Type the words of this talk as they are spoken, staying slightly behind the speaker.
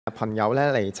朋友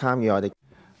咧嚟參與我哋。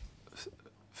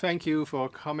Thank you for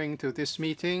coming to this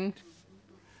meeting.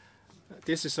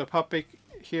 This is a public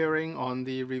hearing on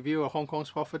the review of Hong Kong's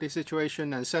poverty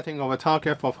situation and setting of a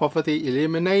target for poverty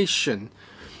elimination.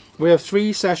 We have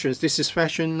 3 sessions. This is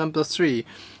session number 3.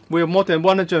 We have more than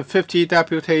 150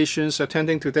 deputations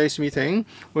attending today's meeting.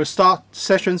 We'll start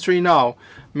session 3 now.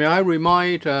 May I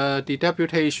remind the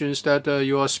deputations that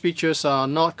your speeches are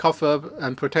not covered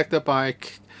and protected by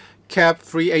Cap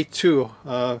 382,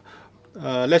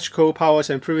 Electrical Powers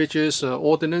and Privileges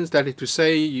Ordinance. That is to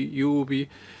say, you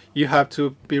have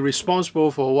to be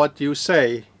responsible for what you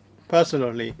say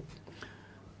personally.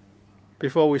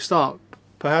 Before we start,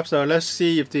 perhaps let's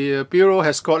see if the Bureau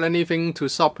has got anything to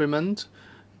supplement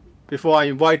before I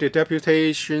invite the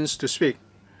deputations to speak.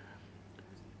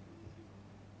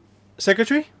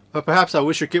 Secretary? Or perhaps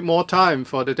we should give more time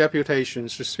for the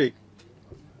deputations to speak.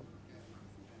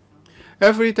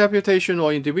 Every deputation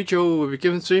or individual will be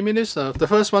given 3 minutes. The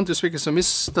first one to speak is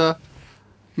Miss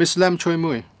Lam Choi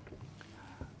Mui.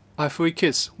 I have 3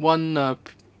 kids, one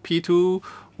P2,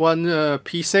 one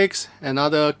P6,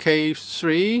 another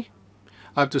K3.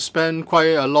 I have to spend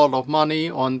quite a lot of money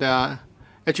on their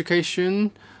education.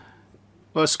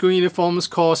 Well, school uniforms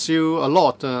cost you a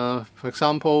lot. For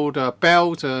example, the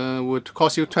belt would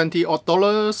cost you $20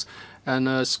 odd,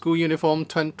 and school uniform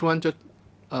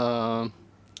 $200.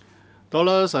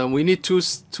 We need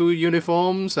two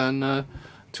uniforms and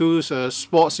 2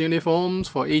 sports uniforms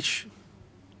for each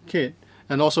kid,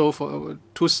 and also for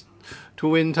two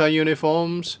winter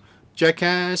uniforms,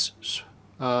 jackets,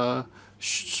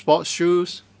 sports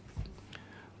shoes.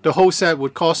 The whole set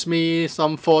would cost me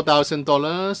some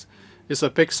 $4,000. It's a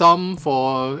big sum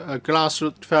for a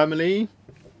grassroots family.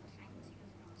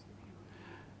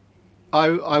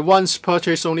 I once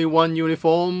purchased only 1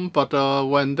 uniform, but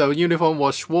when the uniform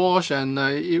was washed and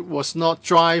it was not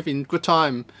dried in good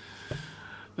time,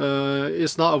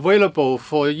 it's not available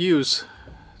for use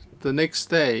the next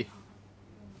day.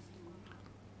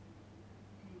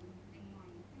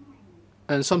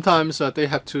 And sometimes they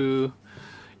have to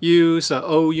use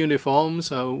old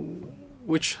uniforms,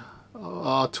 which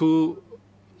are too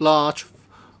large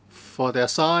for their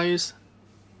size.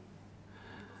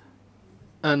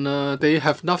 And they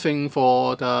have nothing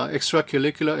for the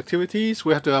extracurricular activities.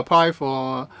 We have to apply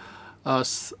for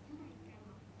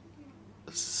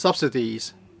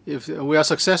subsidies. If we are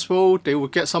successful, they will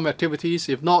get some activities.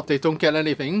 If not, they don't get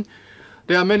anything.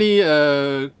 There are many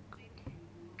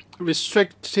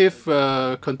restrictive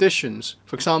conditions.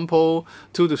 For example,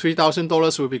 $2,000 to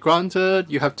 $3,000 will be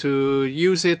granted. You have to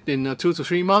use it in 2 to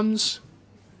 3 months.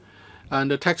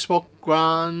 And the textbook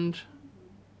grant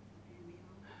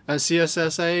and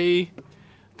CSSA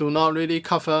do not really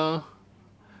cover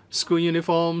school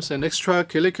uniforms and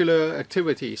extracurricular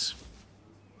activities.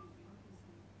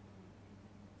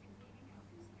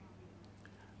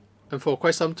 And for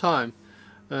quite some time,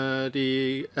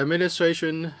 the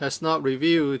administration has not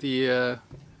reviewed the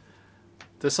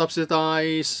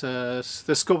subsidies,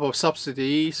 the scope of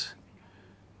subsidies,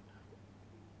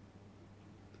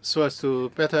 so as to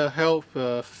better help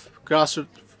grassroots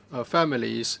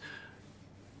families.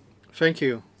 Thank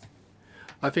you.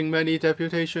 I think many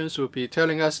deputations will be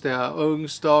telling us their own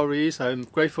stories. I'm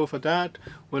grateful for that.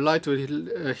 We'd like to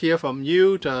hear from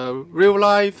you the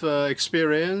real-life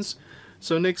experience.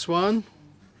 So next one,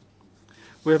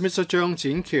 we have Mr. Zhang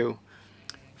Jinqiu.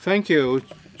 Thank you,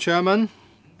 Chairman.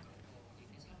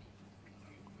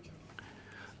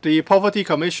 The Poverty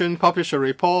Commission published a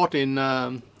report in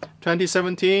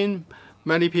 2017.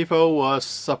 Many people were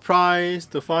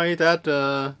surprised to find that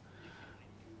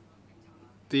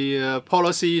the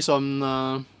policies on,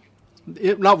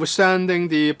 notwithstanding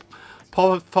the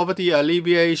poverty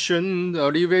alleviation,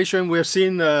 we have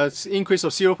seen an increase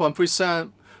of 0.3%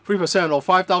 or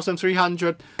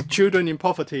 5,300 children in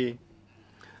poverty.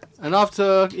 And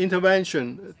after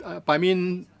intervention, by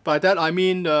that I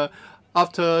mean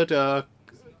after the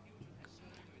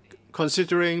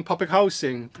considering public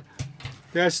housing,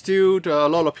 there are still a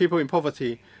lot of people in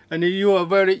poverty. And you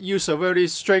use a very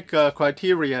strict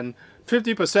criterion.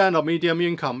 50% of median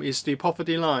income is the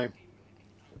poverty line.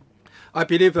 I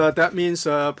believe that means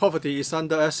poverty is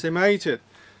underestimated.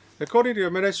 According to the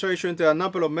administration, there are a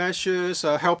number of measures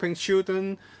helping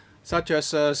children, such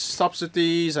as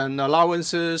subsidies and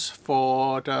allowances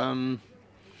for the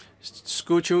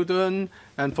school children,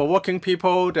 and for working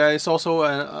people, there is also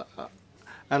an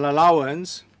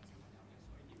allowance.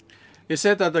 It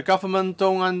said that the government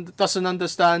doesn't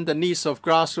understand the needs of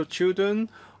grassroots children,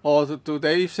 or do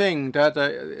they think that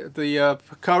the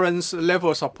current level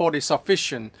of support is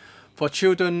sufficient for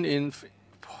children in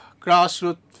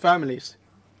grassroots families?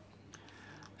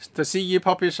 The CE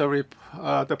published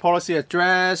the policy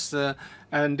address,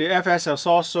 and the FS has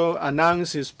also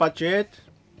announced its budget.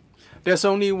 There's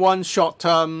only one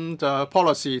short-term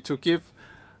policy to give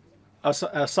a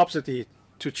subsidy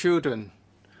to children,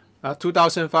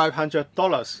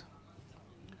 $2,500.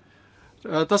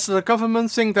 Does the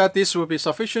government think that this will be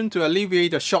sufficient to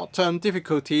alleviate the short-term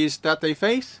difficulties that they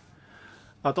face?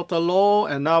 Dr. Law,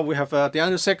 and now we have the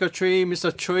Undersecretary,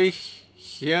 Mr. Chui,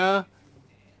 here.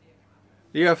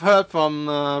 You have heard from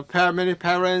many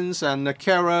parents and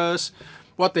carers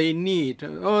what they need.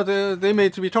 Oh, they may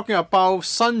be talking about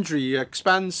sundry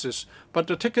expenses, but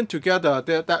taken together,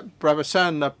 that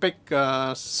represent a big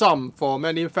sum for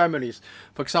many families.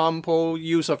 For example,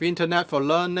 use of internet for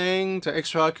learning, the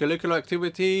extracurricular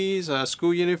activities,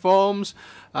 school uniforms,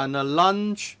 and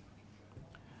lunch.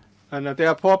 And there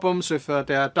are problems with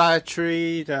their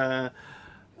dietary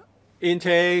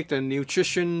intake, the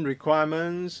nutrition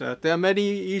requirements. There are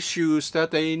many issues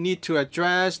that they need to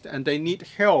address, and they need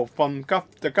help from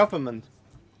the government.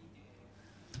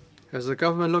 Has the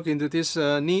government looked into these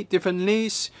different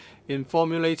needs in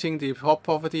formulating the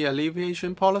poverty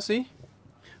alleviation policy?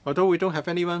 Although we don't have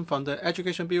anyone from the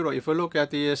Education Bureau, if we look at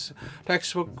the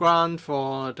textbook grant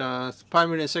for the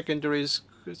primary and secondary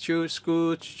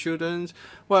school children,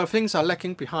 well, things are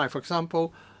lacking behind. For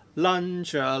example,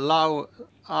 lunch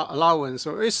allowance,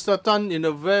 so it's done in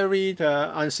a very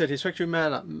unsatisfactory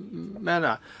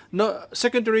manner. No,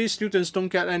 secondary students don't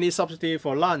get any subsidy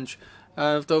for lunch.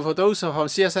 For those from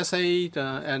CSSA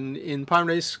and in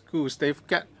primary schools, they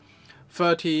get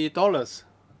 $30.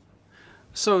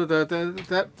 So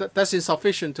that's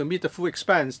insufficient to meet the full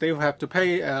expense. They will have to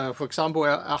pay, for example,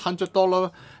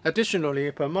 $100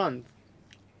 additionally per month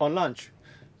on lunch.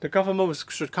 The government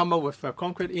should come up with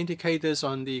concrete indicators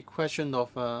on the question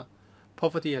of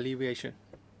poverty alleviation.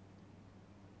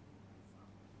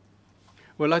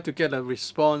 We'd like to get a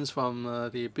response from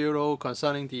the Bureau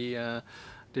concerning the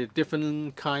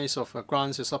different kinds of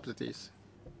grants and subsidies.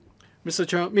 Ms.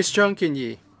 Cheung Kin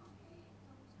Yi.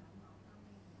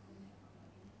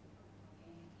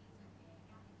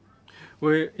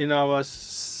 In our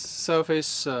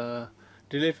service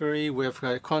delivery, we have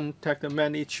contacted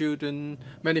many children,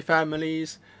 many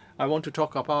families. I want to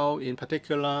talk about, in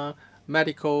particular,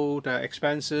 medical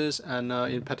expenses and,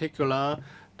 in particular,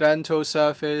 dental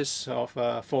service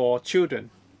for children.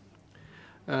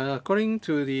 According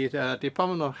to the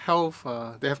Department of Health,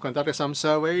 they have conducted some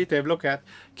survey. They've looked at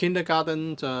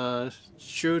kindergarten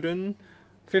children.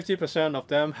 50% of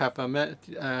them have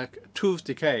a tooth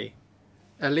decay,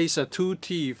 at least 2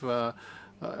 teeth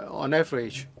on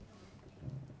average.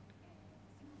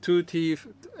 2 teeth,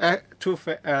 tooth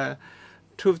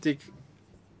decay.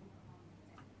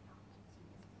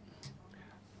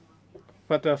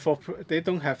 But they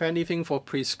don't have anything for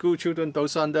preschool children,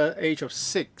 those under age of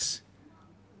 6.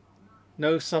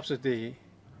 No subsidy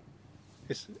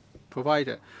is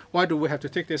provided. Why do we have to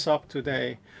take this up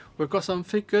today? We've got some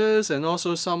figures and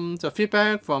also some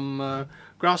feedback from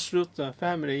grassroots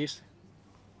families.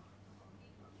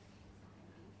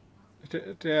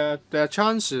 There are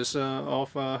chances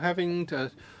of having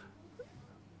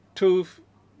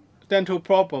dental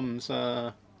problems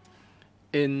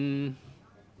in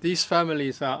these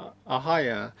families are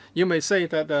higher. You may say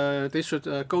that they should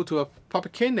go to a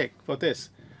public clinic for this.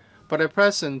 But at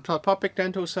present, public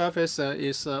dental service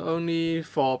is only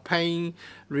for pain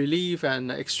relief and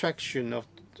extraction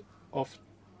of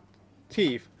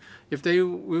teeth. If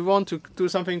we want to do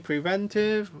something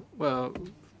preventive, well,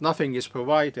 nothing is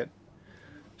provided.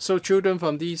 So children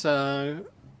from these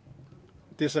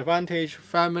disadvantaged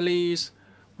families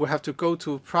will have to go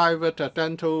to private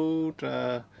dental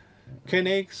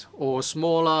clinics or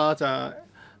smaller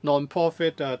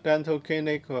non-profit dental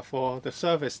clinic for the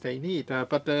service they need.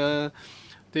 But the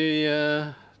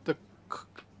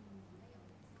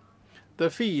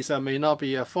fees may not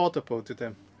be affordable to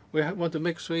them. We want to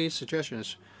make 3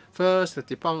 suggestions. First, the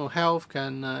Department of Health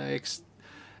can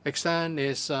extend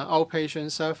its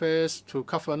outpatient service to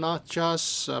cover not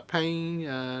just pain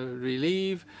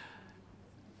relief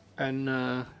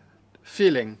and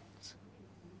fillings.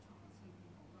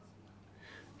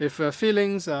 If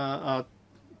fillings are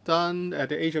done at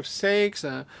the age of 6,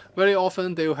 very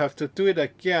often they will have to do it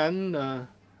again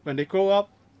when they grow up.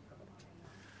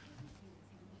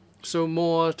 So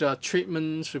more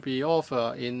treatments should be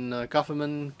offered in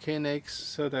government clinics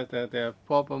so that their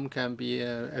problem can be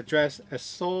addressed at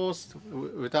source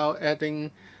without adding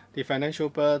the financial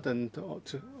burden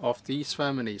of these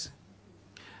families.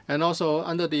 And also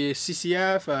under the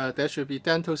CCF, there should be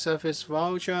dental service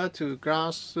voucher to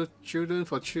grassroots children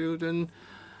for children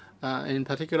in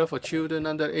particular for children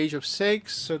under the age of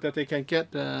 6, so that they can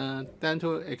get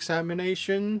dental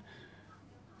examination,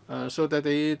 so that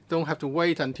they don't have to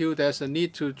wait until there's a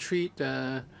need to treat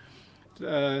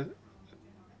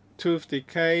tooth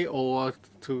decay or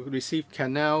to receive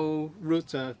canal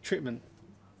root treatment.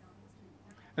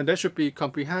 And there should be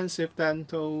comprehensive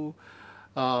dental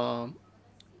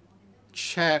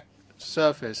check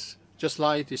service, just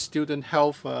like the student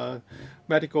health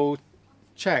medical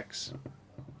checks.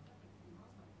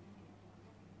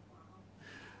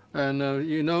 And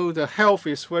you know, the health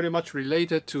is very much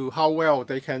related to how well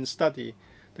they can study.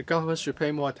 The government should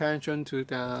pay more attention to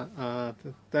the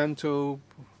dental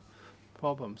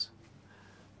problems,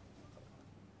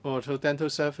 or to dental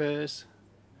service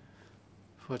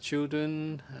for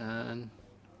children,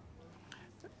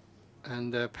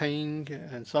 and the pain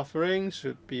and suffering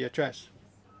should be addressed.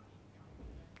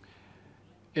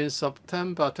 In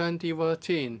September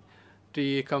 2013,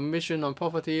 the Commission on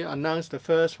Poverty announced the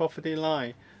first poverty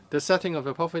line. The setting of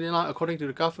the poverty line, according to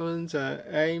the government,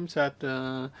 aims at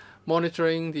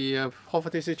monitoring the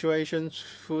poverty situation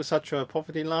through such a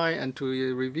poverty line and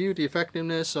to review the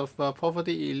effectiveness of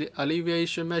poverty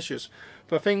alleviation measures.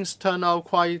 But things turn out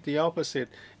quite the opposite.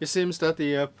 It seems that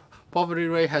the poverty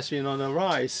rate has been on the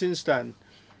rise since then.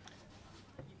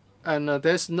 And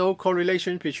there's no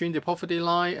correlation between the poverty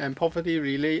line and poverty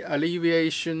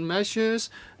alleviation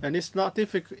measures, and it's not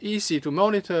easy to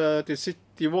monitor the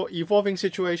evolving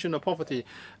situation of poverty.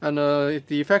 And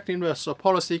the effectiveness of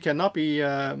policy cannot be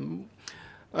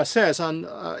assessed in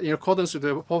accordance with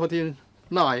the poverty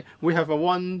line. We have a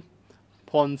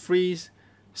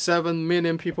 1.37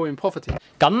 million people in poverty.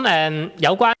 And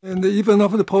even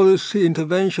after the policy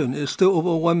intervention, it's still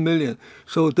over 1 million.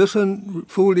 So it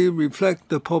doesn't fully reflect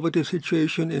the poverty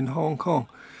situation in Hong Kong.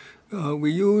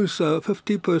 We use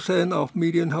 50% of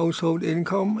median household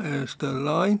income as the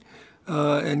line,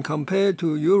 and compared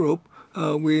to Europe,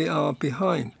 we are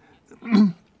behind.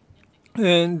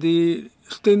 And the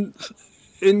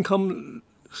income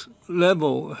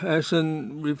level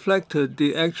hasn't reflected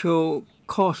the actual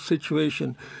cost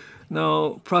situation.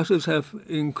 Now, prices have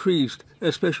increased,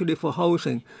 especially for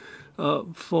housing.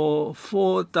 For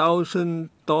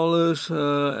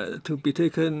 $4,000 to be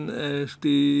taken as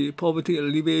the poverty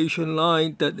alleviation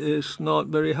line, that is not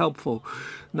very helpful.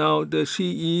 Now, the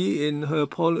CE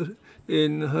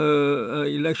in her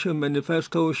election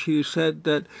manifesto, she said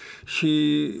that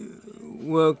she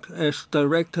worked as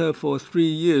director for 3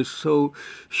 years, so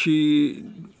she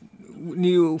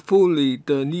knew fully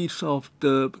the needs of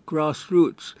the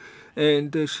grassroots.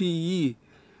 And the CE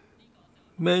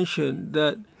mentioned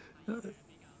that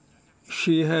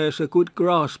she has a good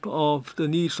grasp of the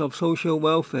needs of social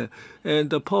welfare, and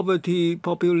the poverty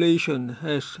population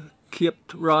has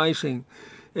kept rising.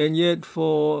 And yet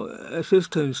for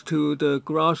assistance to the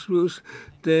grassroots,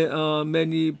 there are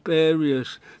many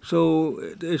barriers. So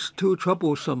it's too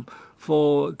troublesome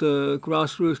for the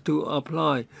grassroots to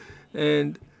apply.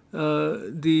 And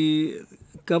the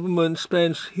government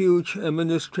spends huge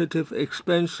administrative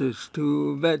expenses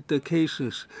to vet the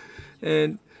cases.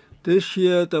 And this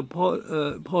year, the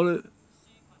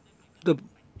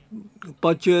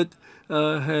budget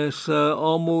has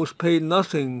almost paid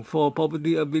nothing for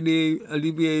poverty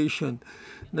alleviation.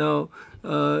 Now,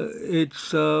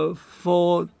 it's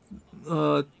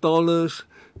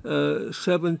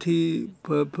 $4.70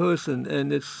 per person,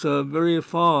 and it's very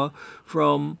far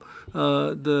from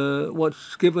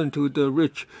what's given to the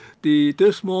rich.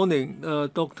 This morning,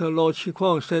 Dr. Lord Chi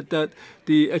Kwong said that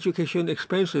the education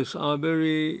expenses are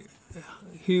very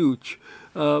huge,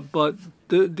 but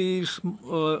these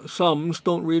sums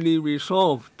don't really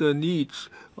resolve the needs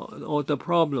or the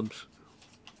problems.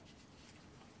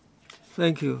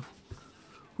 Thank you.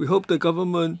 We hope the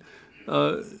government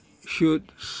should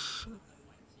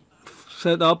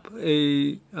set up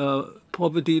a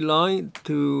poverty line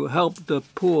to help the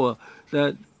poor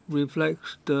that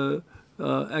reflects the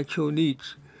actual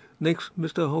needs. Next,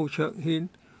 Mr. Ho Chuk Hin.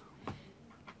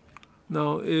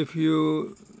 Now, if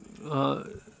you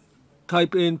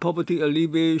type in poverty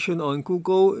alleviation on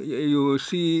Google, you will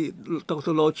see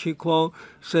Dr. Lord Chi Kwong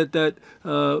said that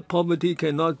poverty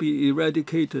cannot be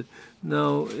eradicated.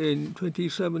 Now, in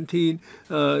 2017,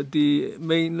 the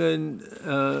mainland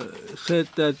said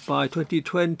that by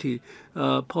 2020,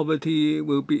 poverty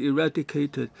will be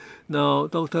eradicated. Now,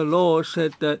 Dr. Law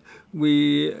said that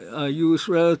we use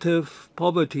relative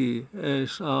poverty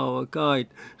as our guide,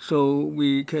 so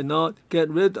we cannot get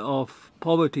rid of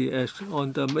poverty as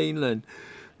on the mainland.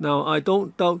 Now, I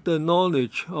don't doubt the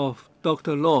knowledge of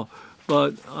Dr. Law,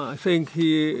 but I think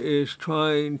he is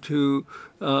trying to,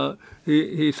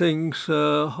 he thinks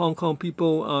Hong Kong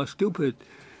people are stupid.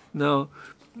 Now,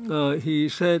 he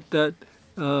said that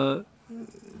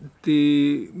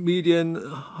the median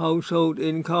household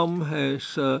income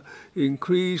has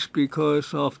increased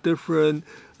because of different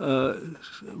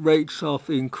rates of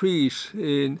increase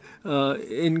in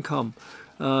income.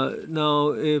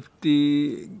 Now, if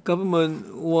the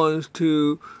government wants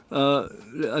to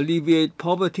alleviate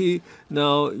poverty,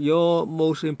 now your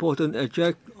most important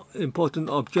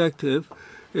objective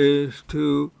is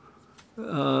to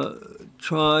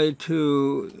try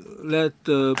to let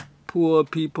the poor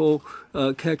people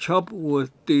catch up with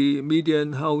the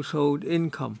median household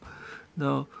income.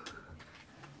 Now,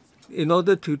 in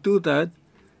order to do that,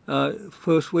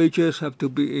 first wages have to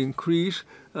be increased,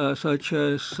 such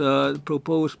as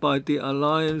proposed by the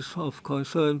Alliance of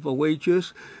Concern for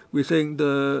Wages. We think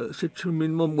the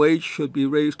minimum wage should be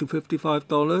raised to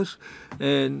 $55,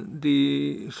 and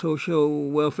the social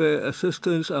welfare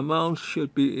assistance amounts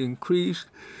should be increased.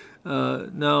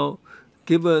 Now,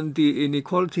 given the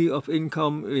inequality of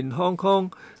income in Hong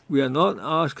Kong, we are not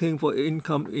asking for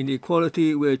income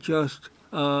inequality. We're just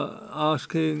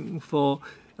asking for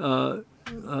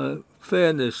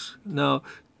fairness. Now,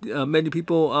 many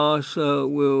people ask,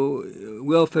 will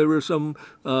welfarism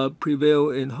prevail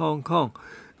in Hong Kong?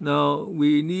 Now,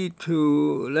 we need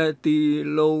to let the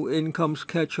low incomes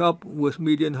catch up with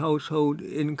median household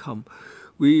income.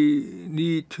 We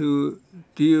need to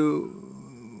deal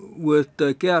with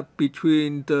the gap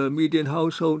between the median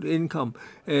household income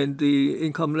and the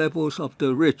income levels of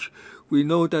the rich. We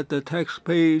know that the tax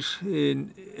base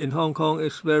in Hong Kong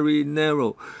is very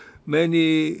narrow.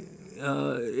 Many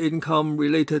income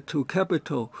related to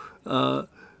capital,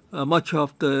 much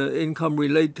of the income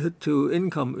related to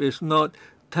income is not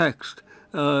taxed.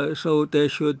 So there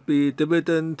should be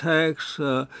dividend tax,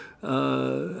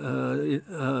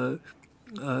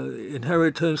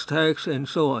 inheritance tax, and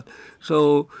so on.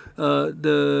 So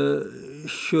there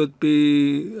should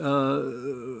be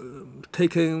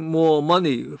taking more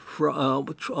money or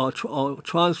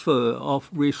transfer of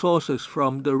resources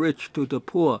from the rich to the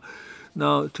poor.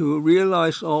 Now, to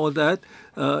realize all that,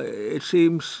 it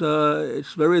seems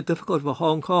it's very difficult for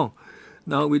Hong Kong.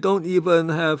 Now, we don't even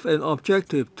have an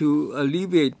objective to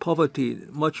alleviate poverty,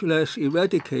 much less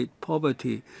eradicate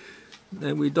poverty.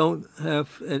 And we don't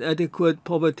have an adequate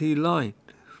poverty line.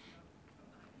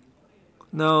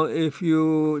 Now, if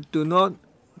you do not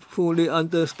fully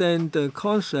understand the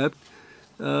concept,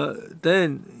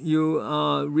 then you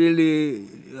are really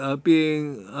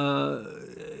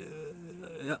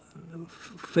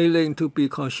failing to be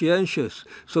conscientious.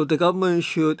 So the government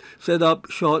should set up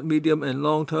short, medium, and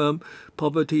long-term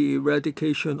poverty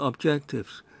eradication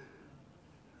objectives.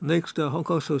 Next, the Hong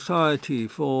Kong Society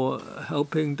for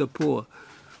Helping the Poor.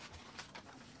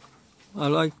 I'd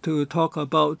like to talk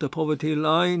about the poverty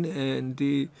line and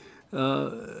the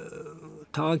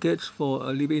targets for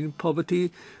alleviating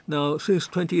poverty. Now, since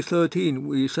 2013,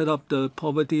 we set up the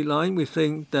poverty line. We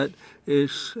think that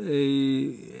is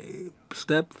a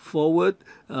step forward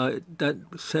that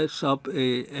sets up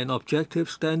an objective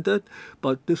standard,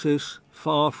 but this is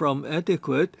far from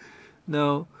adequate.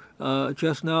 Now,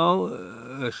 just now,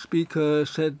 a speaker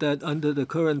said that under the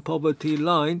current poverty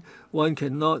line, one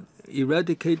cannot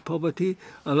eradicate poverty.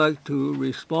 I'd like to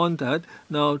respond that.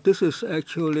 Now, this is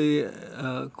actually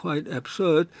quite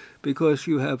absurd, because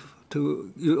you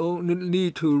only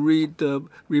need to read the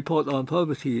report on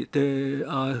poverty. There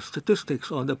are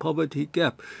statistics on the poverty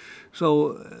gap.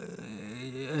 So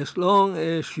as long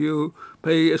as you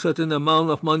pay a certain amount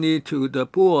of money to the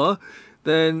poor,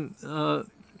 then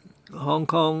Hong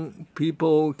Kong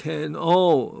people can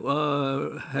all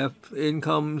have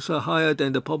incomes higher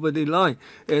than the poverty line.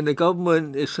 And the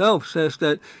government itself says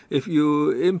that if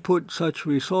you input such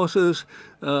resources,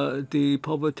 the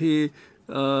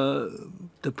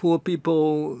poor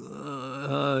people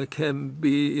can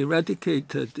be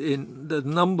eradicated. The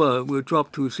number will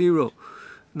drop to zero.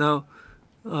 Now,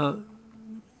 and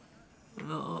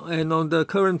on the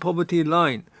current poverty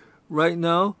line, right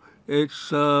now,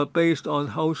 it's based on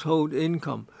household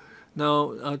income.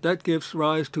 Now, that gives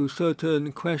rise to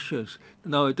certain questions.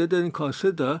 Now, it didn't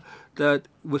consider that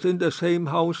within the same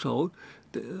household,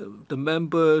 the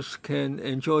members can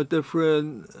enjoy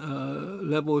different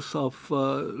levels of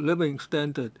living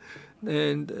standard.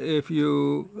 And if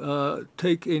you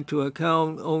take into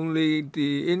account only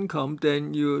the income,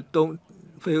 then you don't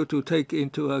fail to take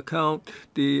into account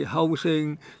the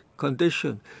housing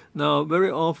condition. Now,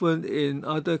 very often in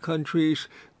other countries,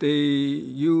 they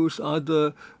use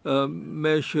other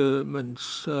measurements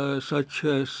such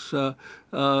as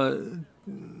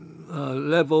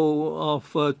level of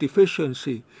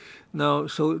deficiency. Now,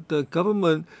 so the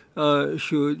government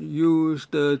should use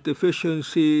the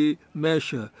deficiency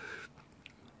measure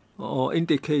or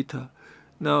indicator.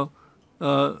 Now,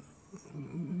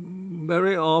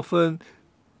 very often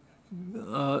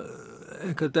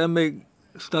academic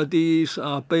studies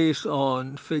are based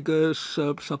on figures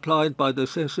supplied by the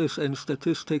Census and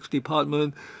Statistics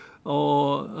Department,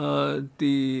 or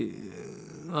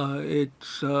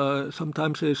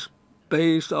sometimes it's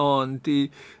based on the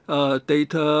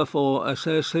data for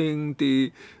assessing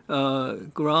the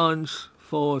grants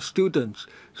for students.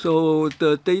 So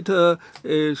the data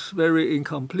is very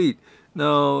incomplete.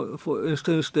 Now, for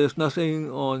instance, there's nothing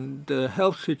on the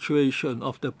health situation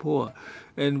of the poor,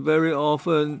 and very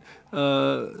often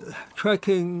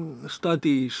tracking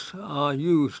studies are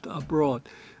used abroad.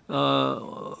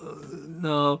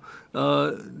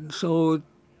 So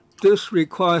this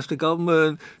requires the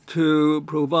government to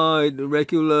provide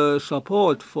regular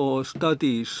support for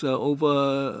studies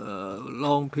over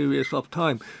long periods of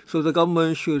time. So the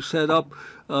government should set up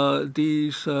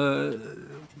these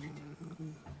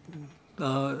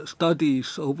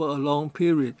studies over a long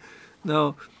period.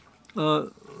 Now,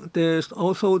 there's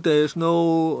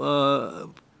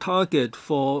no target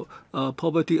for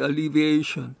poverty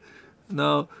alleviation.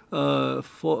 Now,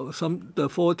 for the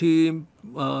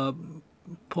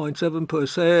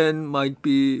 14.7% might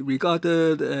be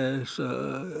regarded as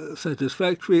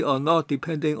satisfactory or not,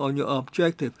 depending on your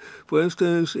objective. For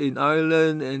instance, in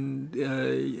Ireland and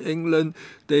England,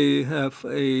 they have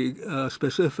a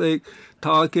specific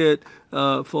target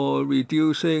for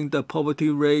reducing the poverty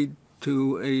rate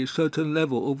to a certain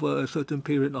level over a certain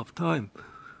period of time.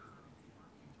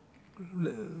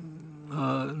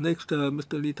 Next,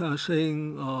 Mr. Lita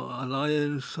Singh,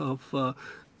 Alliance of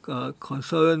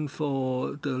Concern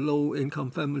for the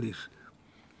Low-Income Families.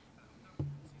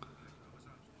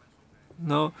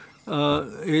 Now,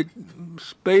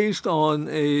 it's based on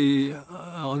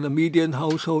the median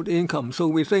household income, so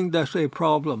we think that's a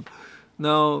problem.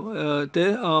 Now,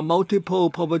 there are multiple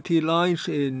poverty lines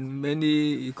in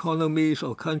many economies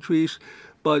or countries,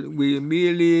 but we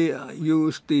merely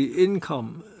use the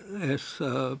income as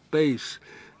a base.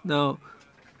 Now,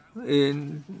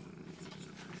 it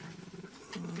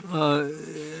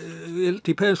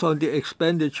depends on the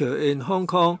expenditure. In Hong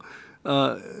Kong,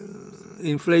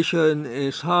 inflation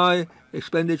is high,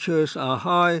 expenditures are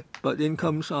high, but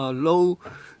incomes are low.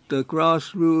 The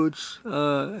grassroots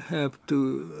have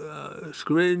to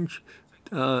scringe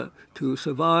to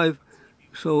survive.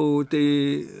 So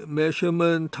the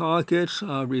measurement targets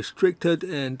are restricted,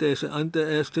 and there's an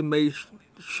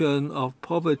underestimation of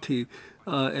poverty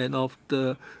and of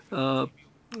the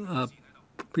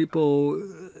people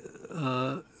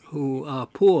who are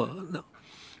poor.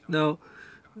 Now,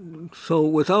 so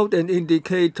without an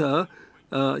indicator,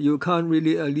 you can't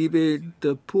really alleviate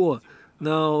the poor.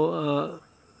 Now,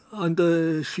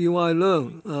 under C.Y.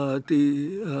 Leung,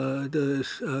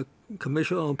 the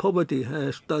Commission on Poverty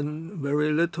has done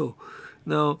very little.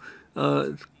 Now,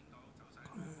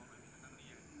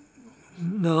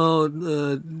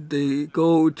 they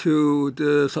go to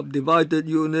the subdivided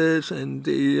units and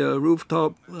the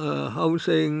rooftop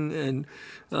housing,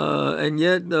 and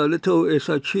yet little is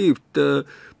achieved. The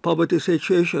poverty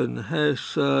situation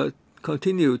has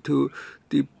continued to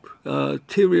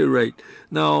deteriorate.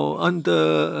 Now,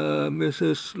 under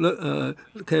Mrs.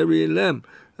 Carrie Lam,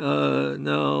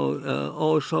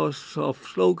 all sorts of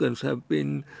slogans have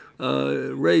been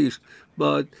raised,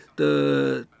 but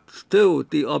still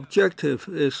the objective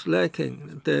is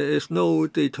lacking. There is no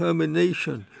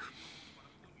determination.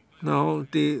 Now,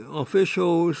 the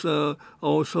officials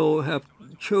also have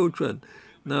children.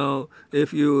 Now,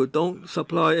 if you don't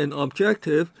supply an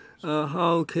objective,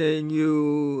 how can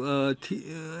you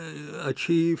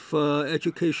achieve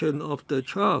education of the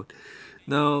child?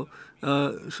 Now,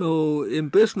 so in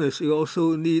business, you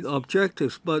also need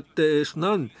objectives, but there is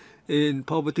none in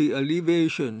poverty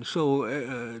alleviation. So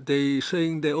they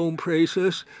sing their own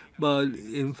praises, but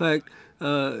in fact,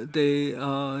 they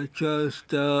are just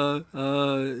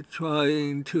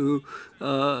trying to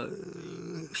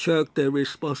shirk their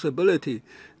responsibility.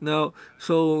 Now,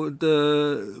 so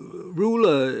the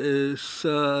ruler is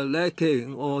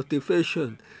lacking or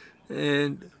deficient,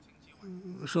 and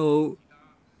so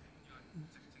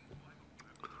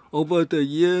over the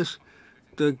years,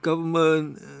 the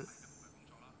government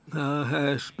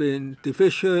has been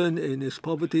deficient in its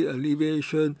poverty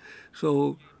alleviation.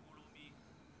 So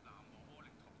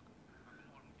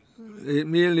it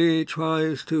merely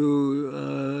tries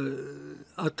to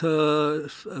utter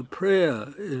a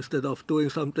prayer instead of doing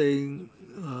something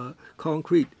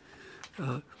concrete.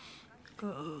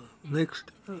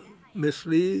 Next, Ms.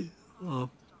 Lee.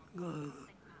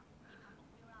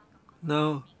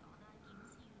 Now,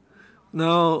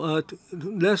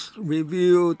 let's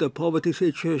review the poverty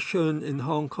situation in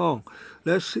Hong Kong.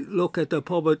 Let's look at the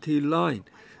poverty line.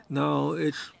 Now,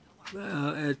 it's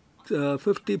at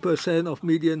 50% of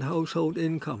median household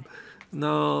income.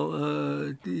 Now,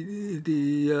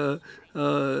 the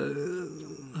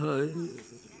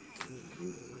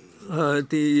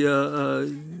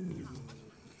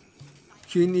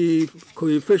Gini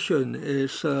coefficient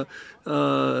is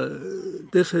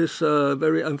this is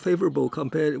very unfavorable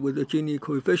compared with the Gini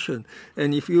coefficient.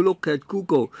 And if you look at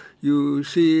Google, you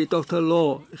see Dr.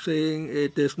 Law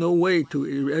saying there's no way to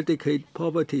eradicate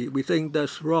poverty. We think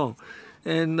that's wrong.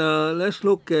 And let's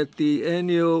look at the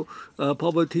annual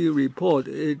poverty report.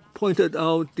 It pointed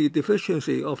out the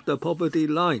deficiency of the poverty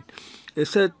line. It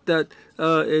said that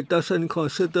it doesn't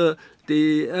consider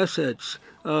the assets.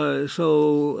 The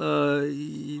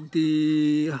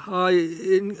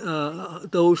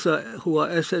those who are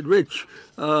asset rich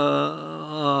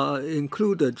are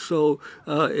included. So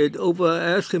it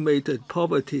overestimated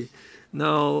poverty.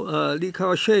 Now Li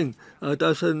Ka-shing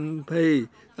doesn't pay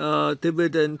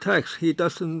dividend tax. He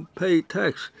doesn't pay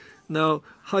tax. Now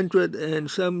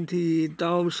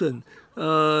 170,000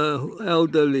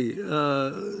 elderly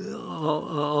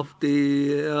of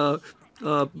the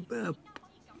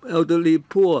elderly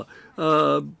poor,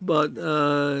 but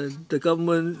the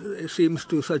government seems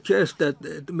to suggest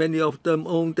that many of them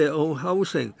own their own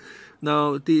housing.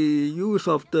 Now, the use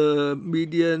of the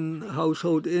median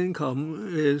household income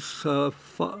is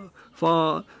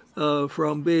far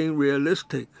from being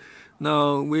realistic.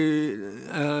 Now,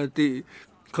 the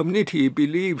community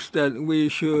believes that we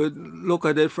should look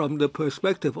at it from the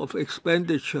perspective of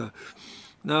expenditure.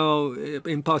 Now,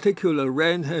 in particular,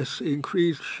 rent has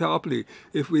increased sharply.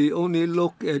 If we only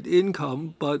look at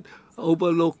income but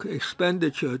overlook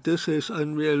expenditure, this is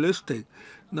unrealistic.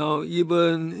 Now,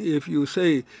 even if you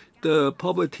say the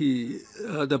poverty,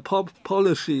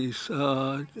 policies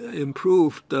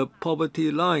improve the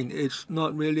poverty line, it's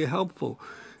not really helpful.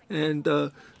 And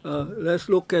let's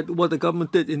look at what the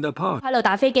government did in the past.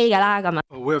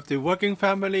 With the working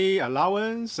family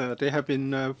allowance, they have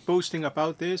been boasting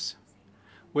about this.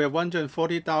 We have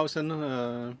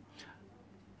 140,000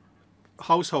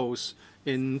 households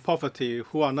in poverty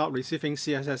who are not receiving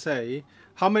CSSA.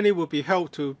 How many will be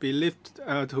helped to be lifted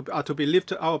out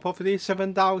of poverty?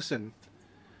 7,000.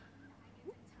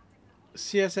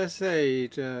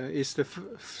 CSSA is the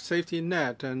safety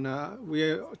net, and we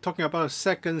are talking about a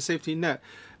second safety net.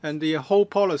 And the whole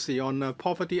policy on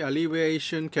poverty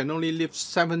alleviation can only lift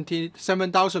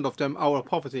 7,000 of them out of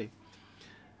poverty.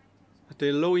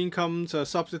 The low-income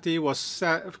subsidy was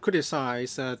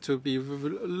criticized to be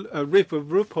ripped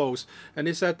with loopholes, and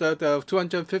it said that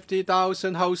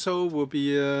 250,000 households will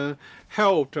be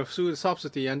helped through the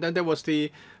subsidy. And then there was the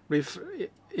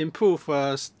improved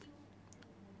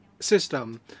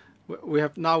system. We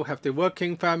now have the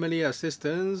working family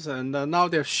assistance, and now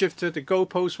they've shifted the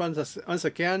goalpost once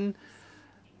again,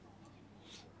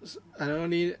 and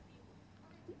only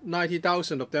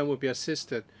 90,000 of them will be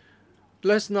assisted.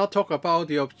 Let's not talk about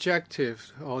the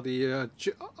objective or the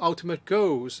ultimate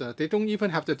goals. They don't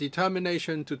even have the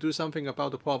determination to do something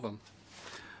about the problem.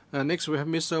 Next, we have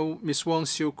Ms. Wong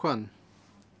Siu Kun.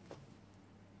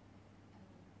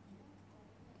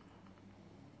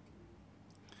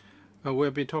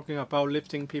 We've been talking about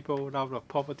lifting people out of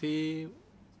poverty.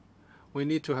 We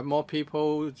need to have more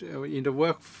people in the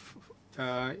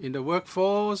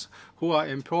workforce who are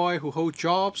employed, who hold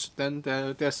jobs. Then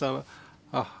there's a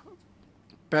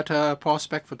better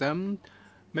prospect for them.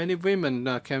 Many women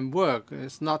can work.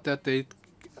 It's not that they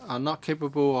are not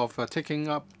capable of taking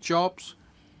up jobs,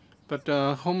 but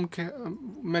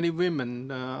many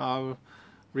women are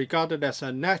regarded as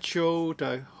a natural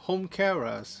home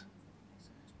carers.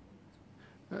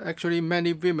 Actually,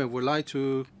 many women would like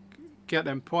to get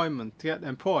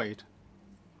employed.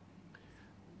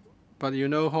 But you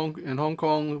know, in Hong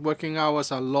Kong, working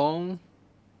hours are long,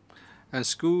 and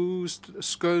school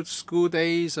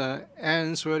days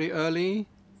ends very early.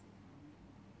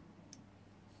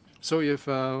 So if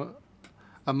a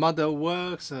mother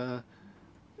works,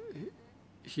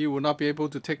 he will not be able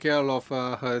to take care of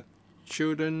her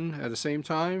children at the same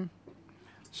time.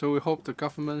 So we hope the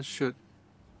government should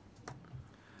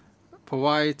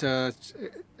provide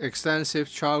extensive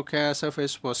childcare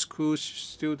service for school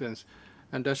students,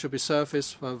 and there should be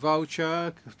service for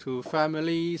voucher to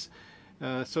families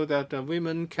so that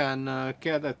women can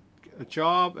get a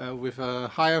job with a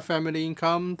higher family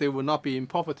income. They will not be in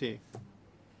poverty.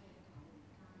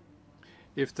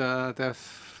 If the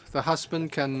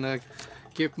husband can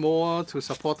give more to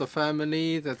support the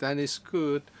family, then it's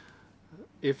good.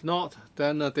 If not,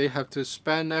 then they have to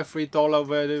spend every dollar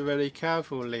very, very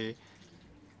carefully.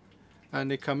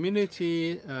 And the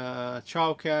community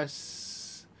childcare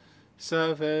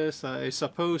service is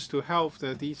supposed to help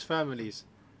these families.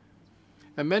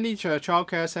 And many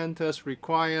childcare centers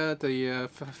require the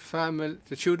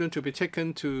children to be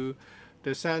taken to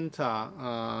the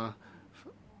center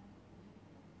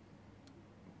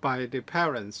by the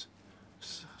parents.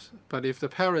 But if the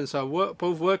parents are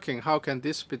both working, how can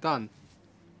this be done?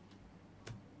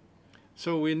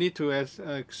 So we need to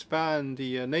expand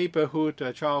the neighborhood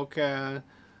childcare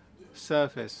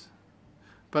service.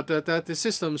 But the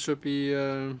system should be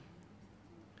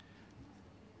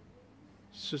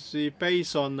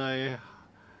based on a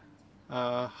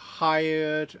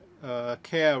hired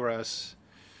carers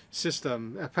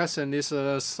system. A person is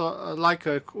like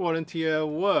a volunteer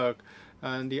work,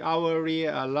 and the hourly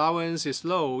allowance is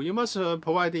low. You must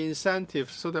provide the incentive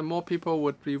so that more people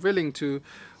would be willing to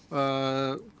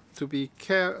be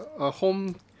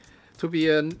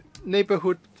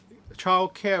neighborhood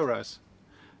child carers.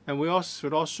 And we also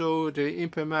should also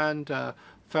implement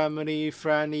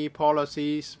family-friendly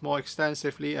policies more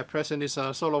extensively. At present, it's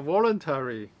a sort of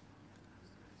voluntary.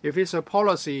 If it's a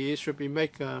policy, it should be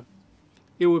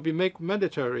it would be made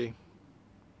mandatory.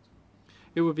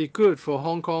 It would be good for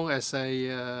Hong Kong as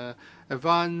a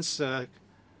advanced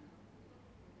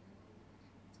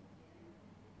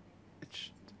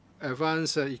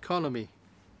economy.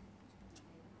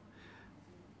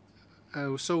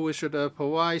 So we should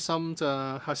provide some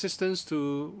assistance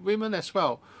to women as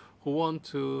well who want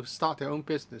to start their own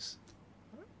business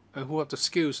and who have the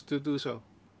skills to do so.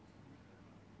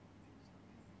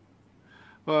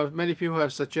 Well, many people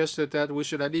have suggested that we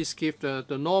should at least give the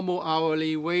normal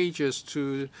hourly wages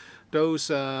to those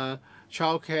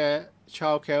childcare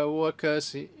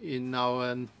workers in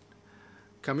our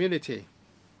community.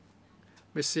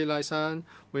 Ms. Lai-san,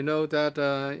 we know that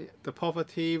the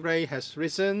poverty rate has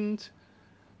risen.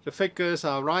 The figures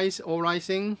are all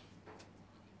rising.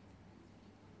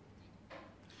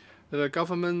 The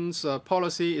government's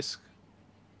policy is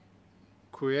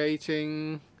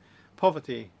creating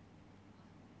poverty.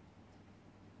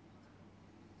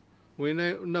 We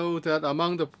know that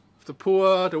among the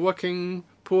poor, the working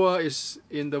poor is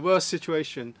in the worst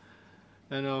situation.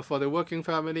 And for the working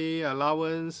family,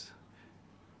 allowance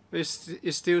is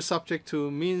still subject to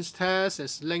means test.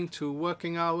 It's linked to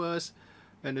working hours,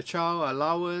 and the child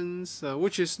allowance,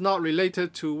 which is not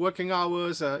related to working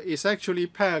hours, is actually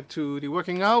pegged to the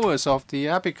working hours of the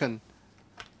applicant.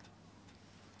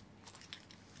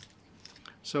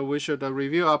 So we should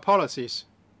review our policies.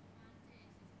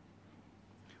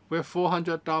 We have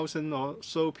 400,000 or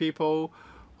so people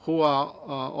who are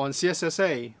on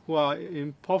CSSA, who are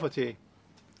in poverty.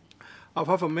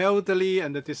 Apart from elderly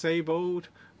and the disabled,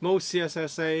 most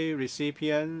CSSA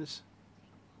recipients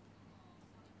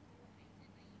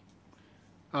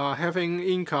are having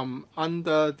income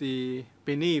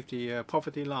beneath the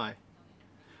poverty line.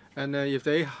 And if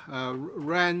they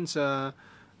rent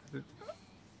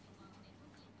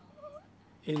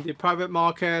in the private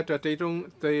market,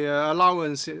 the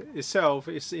allowance itself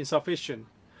is insufficient.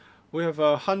 We have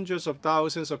hundreds of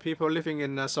thousands of people living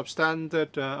in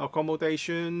substandard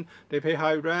accommodation. They pay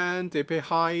high rent, they pay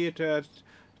high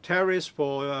tariffs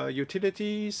for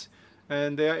utilities,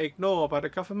 and they are ignored by the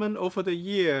government over the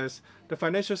years. The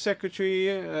financial secretary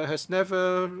has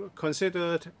never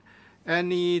considered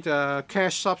any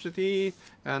cash subsidy,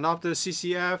 and after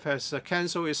CCF has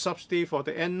cancelled its subsidy for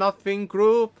the N-Nothing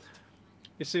group,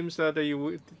 it seems that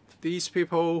these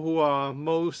people who are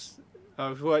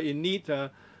who are in need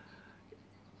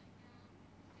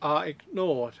are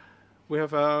ignored. We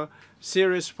have a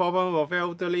serious problem of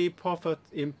elderly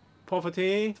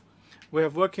poverty. We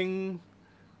have working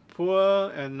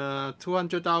poor and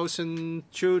 200,000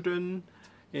 children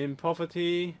in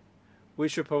poverty. We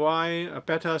should provide a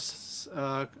better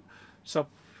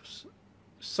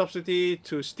subsidy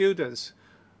to students.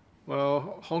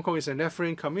 Well, Hong Kong is an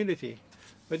affluent community,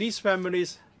 but these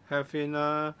families have been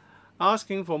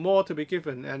asking for more to be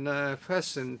given, and at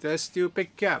present there's still a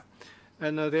big gap,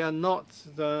 and they are not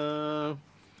the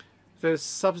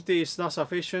subsidy is not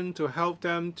sufficient to help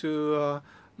them to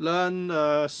learn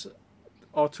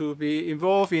or to be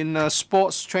involved in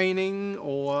sports training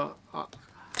or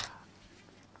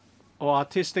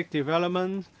artistic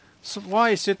development. So why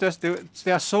is it that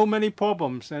there are so many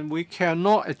problems and we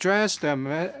cannot address them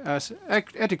as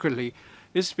adequately?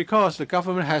 It's because the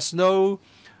government has no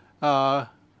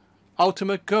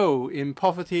ultimate goal in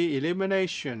poverty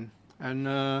elimination and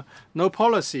no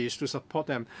policies to support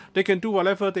them. They can do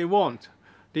whatever they want.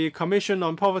 The Commission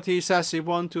on Poverty says they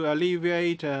want to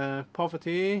alleviate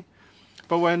poverty,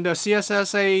 but when the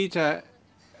CSS aid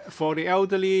for the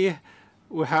elderly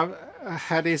we have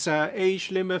had its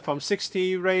age limit from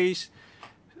 60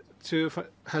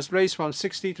 has raised from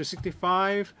 60 to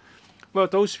 65. Well,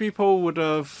 those people would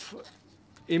have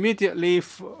immediately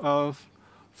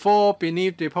fall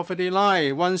beneath the poverty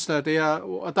line once they are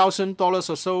 $1,000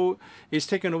 or so is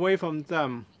taken away from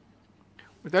them.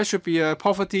 There should be a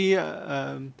poverty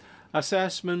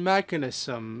assessment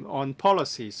mechanism on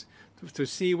policies to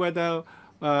see whether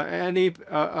any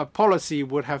policy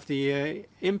would have the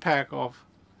impact of,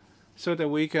 so that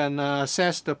we can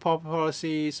assess the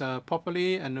policies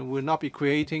properly and will not be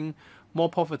creating more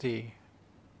poverty.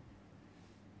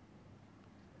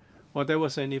 Or there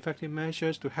was an effective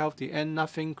measures to help the End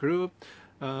Nothing group.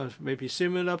 Maybe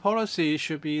similar policies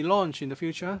should be launched in the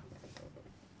future.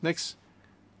 Next,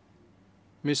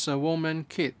 Ms. Woman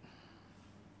Kid.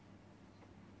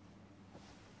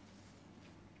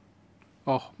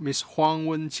 Oh, Ms. Huang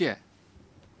Wenjie.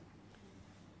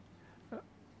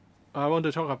 I want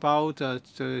to talk about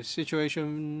the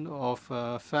situation of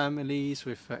families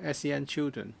with SEN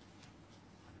children.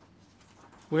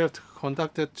 We have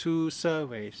conducted 2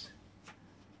 surveys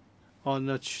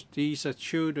on these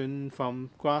children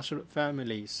from grassroots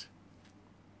families.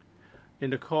 In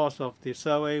the course of the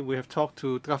survey, we have talked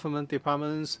to government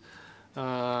departments,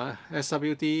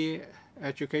 SWD,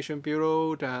 Education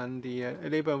Bureau, and the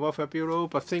Labor and Welfare Bureau,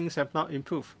 but things have not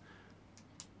improved.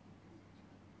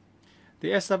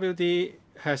 The SWD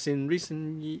has in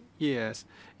recent years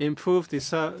improved the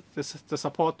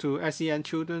support to SEN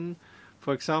children.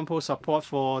 For example, support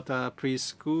for the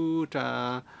preschool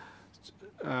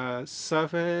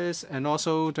service and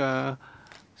also the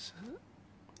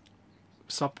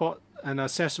support and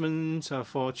assessment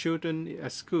for children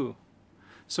at school.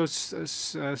 So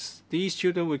these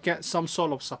children will get some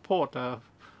sort of support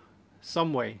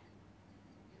some way.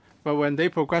 But when they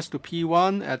progress to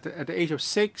P1 at the age of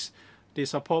 6, the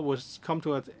support will come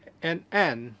to an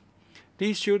end.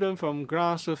 These children from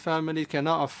grassroots families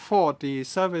cannot afford the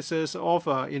services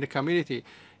offered in the community,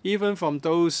 even from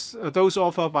those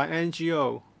offered by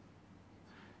NGO.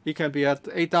 It can be at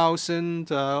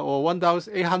 $8,000 or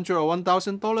 $1,800 or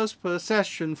 $1,000 per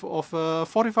session of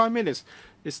 45 minutes.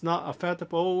 It's not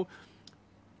affordable,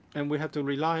 and we have to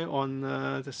rely on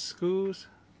the schools.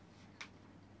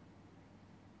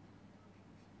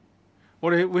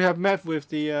 We have met with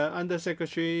the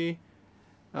Undersecretary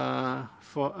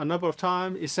for a number of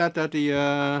times. He said that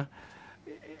the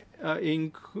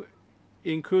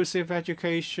inclusive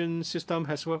education system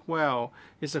has worked well.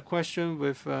 It's a question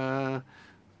with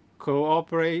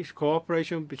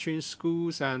cooperation between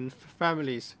schools and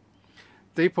families.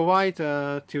 They provide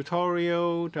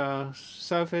tutorial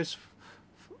service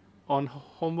on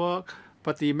homework,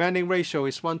 but the manning ratio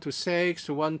is 1:6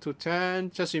 to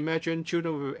 1:10. Just imagine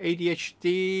children with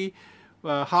ADHD.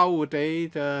 How would they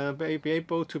be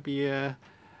able to be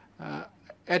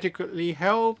adequately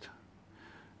helped?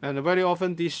 And very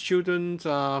often these children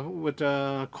would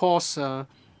cause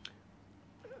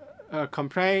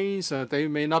complaints. They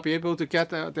may not be able to get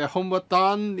their homework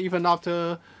done even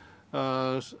after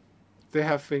they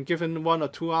have been given 1 or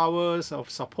 2 hours of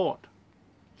support.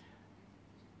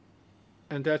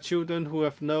 And there are children who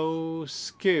have no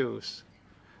skills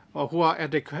or who are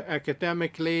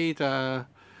academically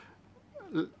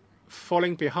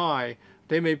falling behind.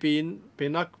 They may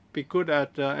not be good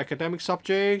at academic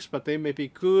subjects, but they may be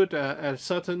good at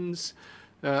certain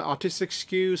artistic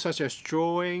skills such as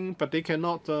drawing, but they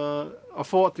cannot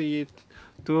afford to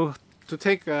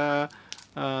take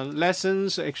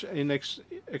lessons in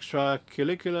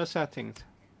extracurricular settings.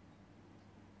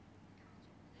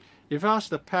 If you ask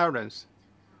the parents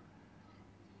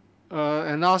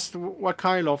and ask what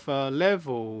kind of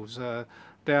levels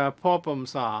their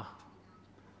problems are,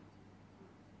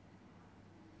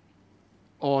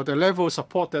 or the level of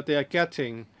support that they are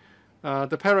getting,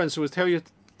 the parents will tell you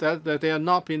that they are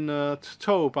not been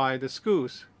told by the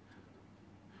schools.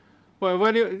 Well,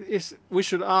 we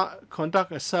should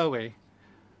conduct a survey,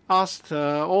 ask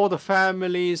all the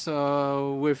families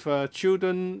with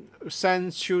children,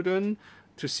 send children,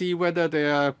 to see whether they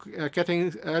are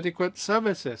getting adequate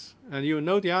services, and you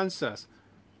know the answers.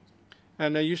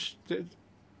 And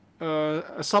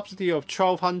a subsidy of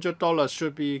 $1,200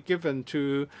 should be given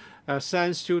to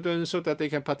SEND students so that they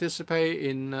can participate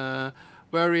in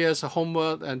various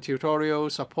homework and tutorial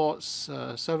supports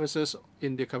services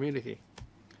in the community.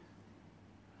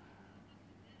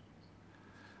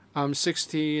 I'm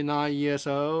 69 years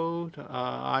old.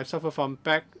 I suffer from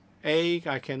backache.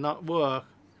 I cannot work.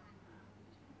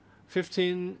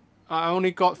 I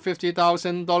only got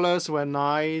 $50,000 when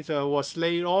I was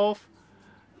laid off,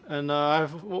 and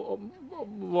I've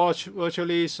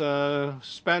virtually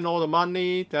spent all the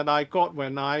money that I got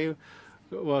when I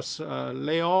was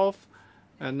laid off,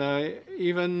 and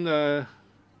even a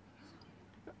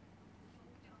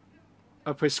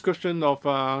prescription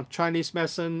of Chinese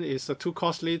medicine is too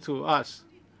costly to us.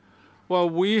 Well,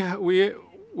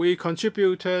 we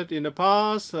contributed in the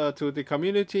past to the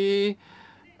community,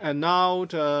 and now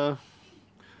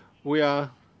we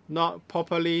are not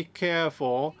properly cared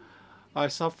for. I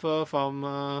suffer from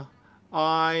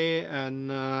eye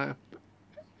and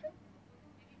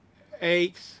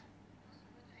aches,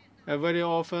 and very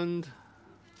often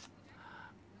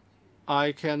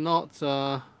I cannot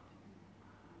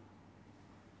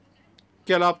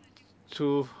get up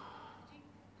to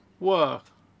work.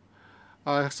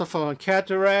 I suffer from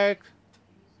cataract,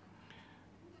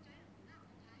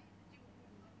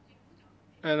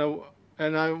 and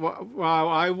while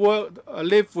I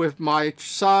live with my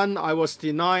son, I was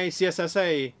denied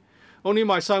CSSA. Only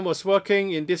my son was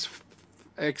working in this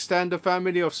extended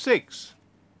family of 6.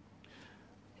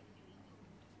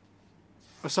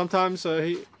 Sometimes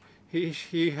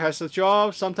he has a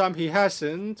job, sometimes he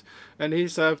hasn't, and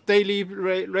he's daily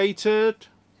rated.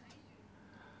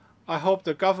 I hope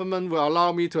the government will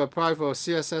allow me to apply for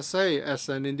CSSA as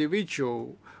an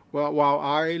individual while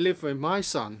I live with my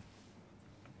son.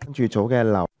 跟住組嘅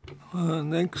劉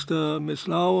Next, Ms.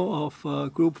 Lau of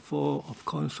Group of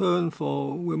Concern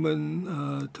for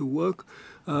Women to Work.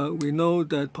 We know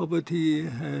that poverty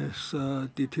has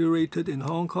deteriorated in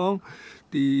Hong Kong.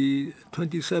 The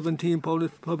 2017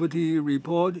 poverty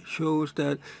report shows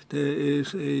that there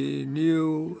is a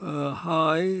new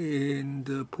high in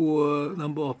the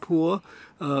number of poor.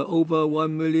 Over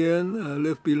 1 million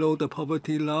live below the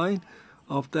poverty line.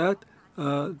 Of that,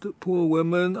 the poor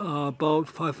women are about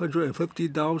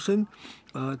 550,000.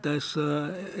 That's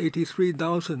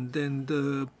 83,000 than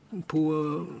the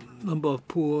number of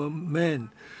poor men.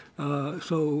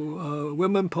 So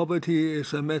women poverty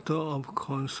is a matter of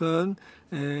concern,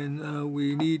 and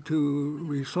we need to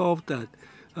resolve that.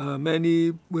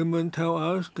 Many women tell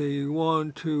us they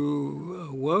want to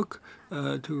work,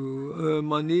 to earn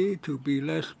money, to be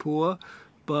less poor,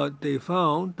 but they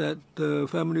found that the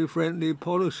family-friendly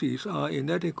policies are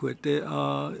inadequate. There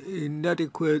are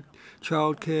inadequate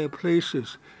childcare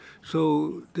places,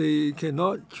 so they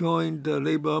cannot join the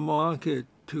labor market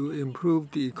to improve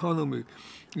the economy.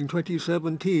 In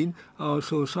 2017, our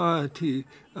society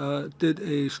did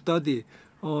a study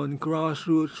on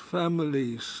grassroots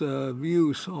families'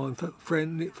 views on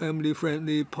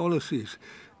family-friendly policies.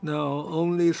 Now,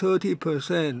 only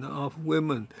 30% of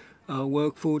women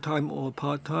work full-time or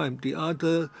part-time. The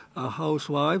other are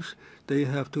housewives. They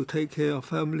have to take care of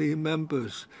family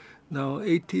members. Now,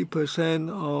 80%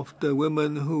 of the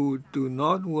women who do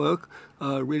not work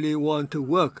really want to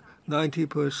work.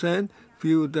 90%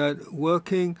 feel that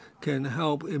working can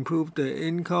help improve their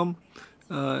income,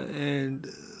 and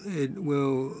it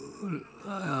will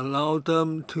allow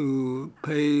them to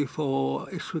pay for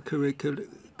extracurricular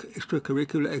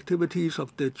activities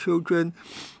of their children,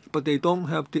 but they don't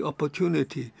have the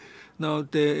opportunity. Now,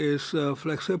 there is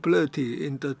flexibility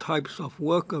in the types of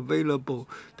work available.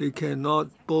 They cannot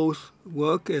both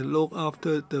work and look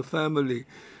after the family.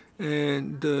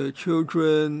 And the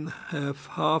children have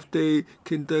half-day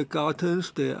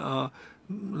kindergartens. There are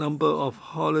number of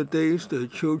holidays. The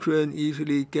children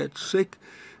easily get sick.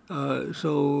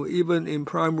 So even in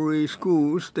primary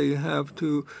schools, they have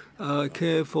to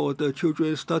care for the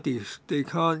children's studies. They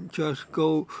can't just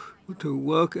go to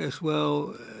work as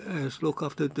well as look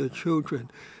after the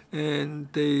children. And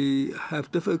they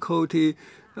have difficulty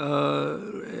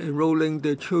enrolling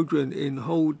the children in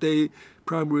whole-day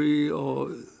primary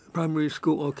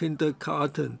school or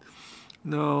kindergarten.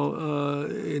 Now,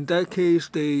 in that case,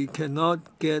 they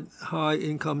cannot get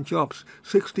high-income jobs.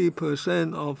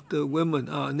 60% of the women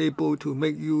are unable to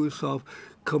make use of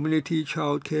community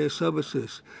child care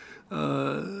services.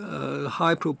 A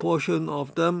high proportion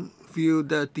of them feel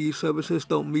that these services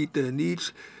don't meet their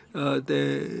needs. There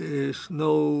is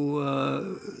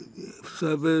no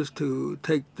service to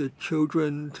take the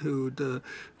children to the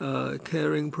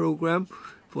caring program,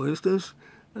 for instance.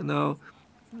 Now,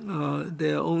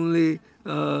 there are only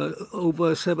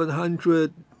over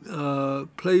 700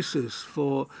 places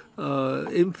for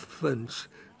infants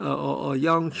or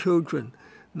young children.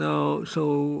 Now,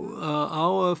 so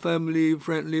our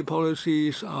family-friendly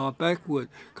policies are backward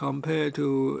compared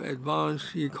to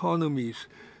advanced economies.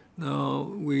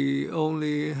 Now, we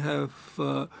only have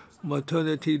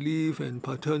maternity leave and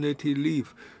paternity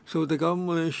leave. So the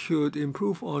government should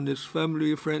improve on its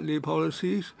family-friendly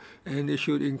policies, and it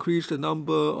should increase the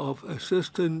number of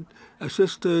assisted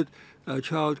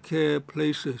child care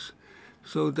places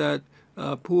so that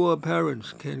poor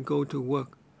parents can go to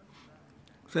work.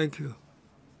 Thank you.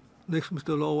 Next,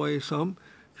 Mr. Law Wai Sam,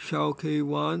 Shao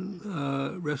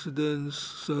K1 Residence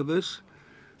Service.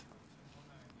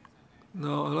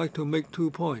 Now, I'd like to make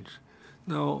 2 points.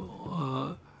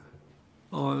 Now,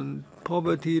 on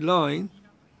poverty line,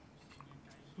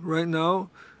 right now,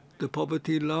 the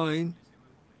poverty line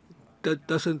that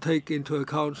doesn't take into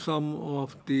account some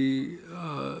of the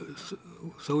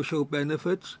social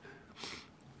benefits,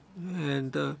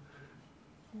 and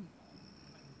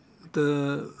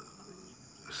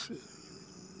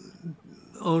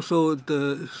also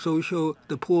the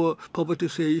poor poverty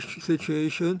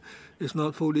situation is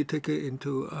not fully taken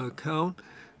into account.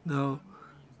 Now,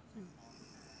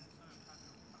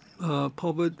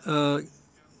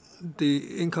 the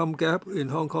income gap in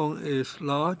Hong Kong is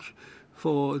large.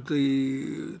 For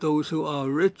those who are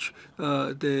rich,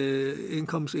 their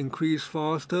incomes increase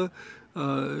faster.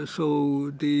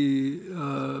 So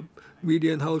the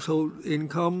median household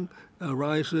income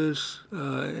rises,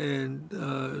 and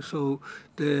so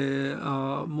there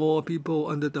are more people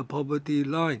under the poverty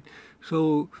line.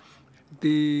 So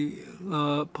the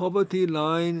poverty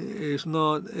line is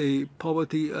not a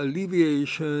poverty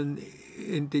alleviation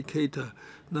indicator.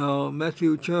 Now,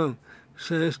 Matthew Cheung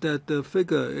says that the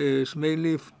figure is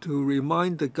mainly to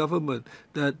remind the government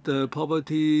that the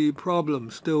poverty problem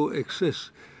still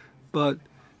exists. But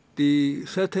the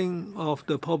setting of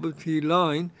the poverty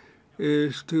line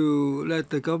is to let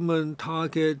the government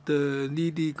target the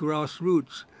needy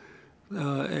grassroots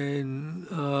and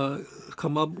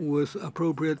come up with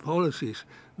appropriate policies.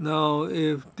 Now,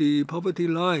 if the poverty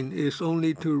line is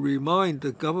only to remind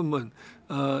the government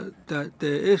that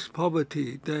there is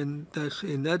poverty, then that's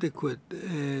inadequate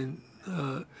and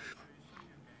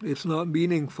it's not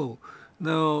meaningful.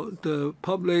 Now, the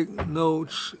public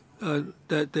notes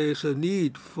that there's a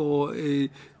need for a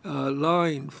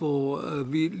line for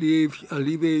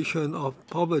alleviation of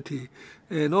poverty,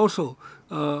 and also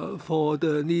for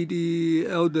the needy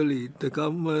elderly, the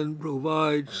government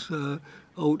provides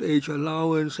old age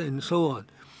allowance and so on.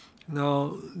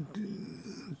 Now,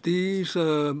 these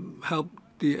help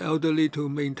the elderly to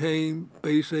maintain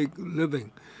basic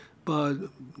living, but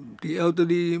the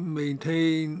elderly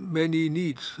maintain many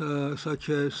needs such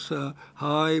as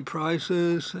high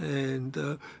prices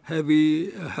and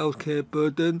heavy healthcare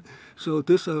burden, so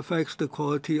this affects the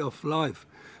quality of life.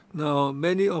 Now,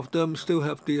 many of them still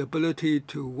have the ability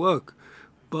to work,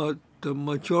 but the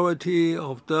majority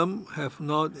of them have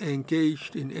not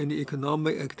engaged in any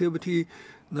economic activity.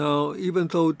 Now, even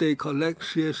though they collect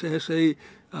CSSA,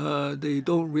 they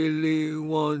don't really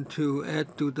want to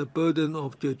add to the burden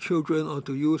of their children or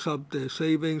to use up their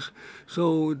savings,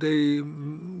 so they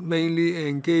mainly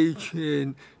engage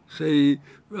in, say,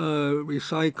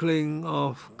 recycling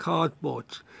of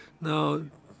cardboards. Now,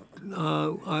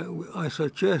 I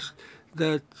suggest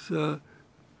that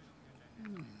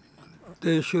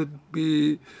there should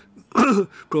be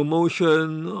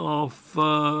promotion of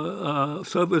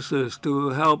services to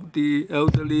help the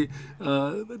elderly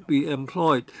be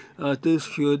employed. This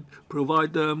should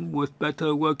provide them with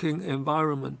better working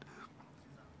environment.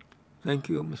 Thank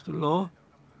you, Mr. Law.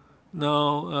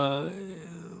 Now,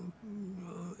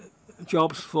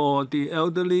 jobs for the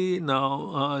elderly.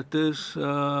 Now, this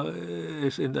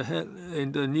is in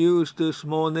the news this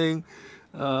morning.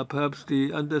 Perhaps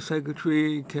the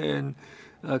Undersecretary can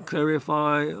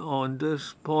clarify on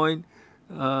this point.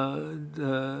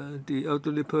 The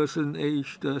elderly person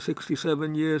aged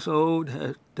 67 years old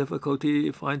has difficulty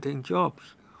finding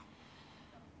jobs.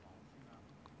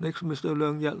 Next, Mr.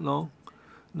 Leung Yat Long.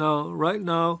 Now, right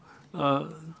now,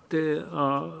 there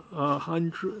are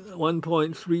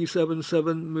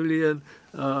 1.377 million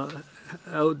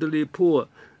elderly poor.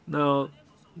 Now,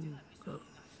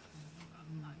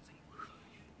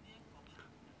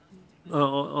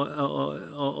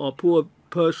 or poor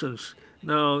persons.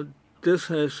 Now, this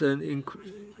is an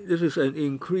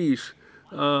increase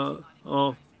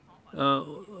of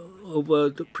over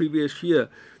the previous year.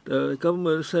 The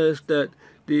government says that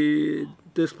the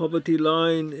this poverty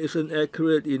line isn't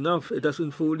accurate enough. It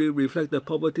doesn't fully reflect the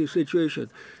poverty situation.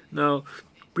 Now,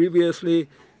 previously,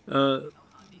 a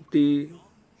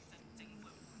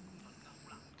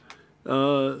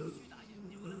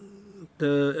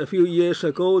few years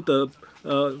ago, the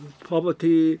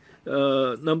poverty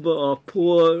number of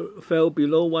poor fell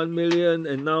below 1 million,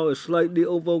 and now it's slightly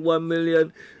over 1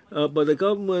 million. But the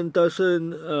government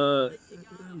doesn't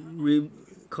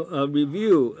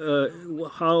review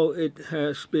how it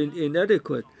has been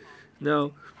inadequate.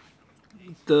 Now,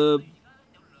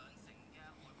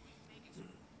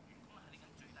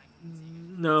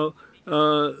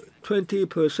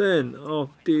 20% of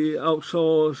the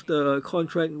outsourced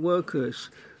contract workers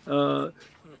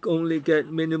only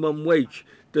get minimum wage.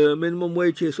 The minimum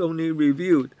wage is only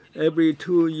reviewed every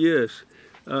 2 years.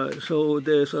 So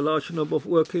there's a large number of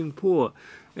working poor,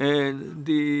 and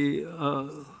the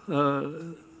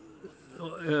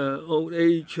old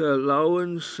age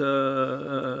allowance,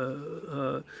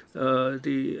 the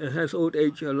enhanced old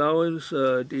age allowance,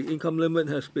 the income limit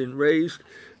has been raised.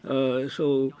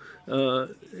 So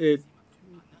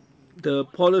the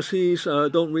policies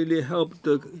don't really help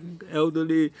the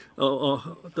elderly or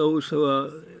those who are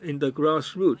in the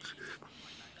grassroots.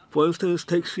 For instance,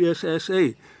 take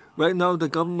CSSA. Right now, the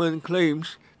government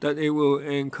claims that it will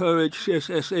encourage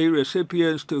CSSA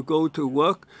recipients to go to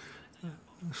work.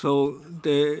 So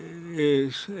there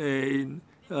is a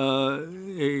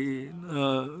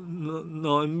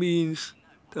non-means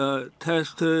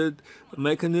tested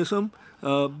mechanism,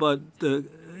 but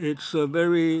it's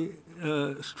very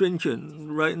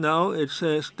stringent. Right now, it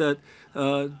says that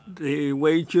the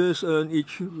wages earned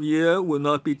each year will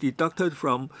not be deducted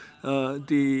from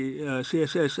the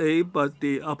CSSA, but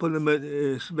the upper limit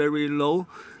is very low.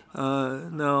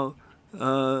 Now,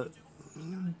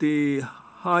 the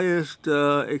highest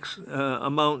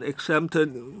amount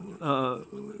exempted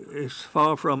is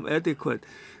far from adequate.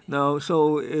 Now,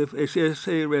 so if a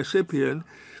CSSA recipient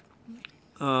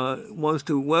wants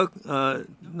to work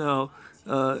now,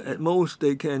 at most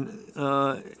they can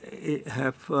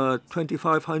have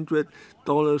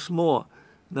 $2,500 more.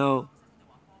 Now,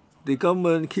 the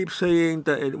government keeps saying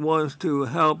that it wants to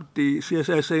help the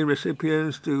CSSA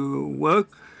recipients to work,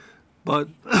 but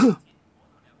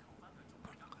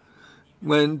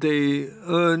when they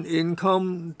earn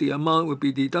income, the amount will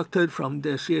be deducted from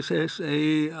their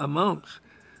CSSA amounts.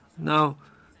 Now,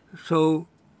 so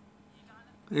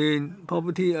in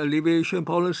poverty alleviation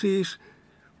policies,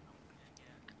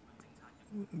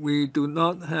 we do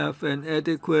not have an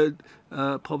adequate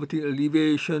poverty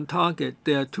alleviation target.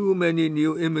 There are too many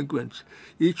new immigrants.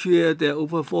 Each year, there are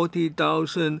over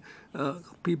 40,000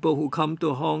 people who come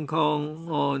to Hong Kong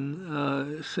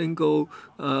on single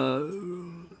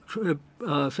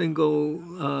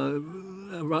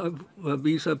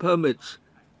visa permits.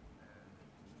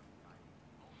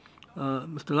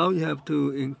 Mr. Lau, you have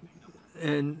to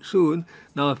end soon.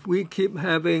 Now, if we keep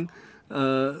having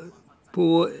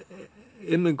poor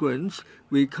immigrants,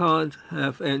 we can't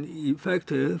have an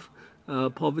effective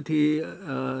poverty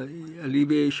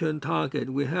alleviation target.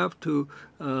 We have to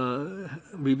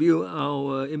review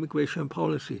our immigration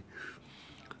policy.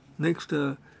 Next,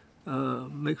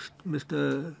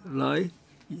 Mr. Lai.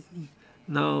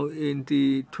 Now, in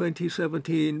the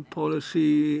 2017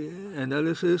 policy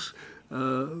analysis,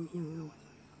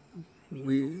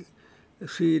 we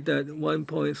see that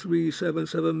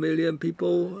 1.377 million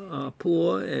people are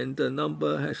poor, and the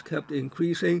number has kept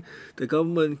increasing. The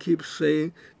government keeps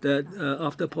saying that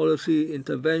after policy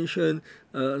intervention,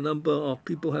 a number of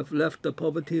people have left the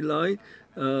poverty line.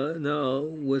 Now,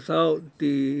 without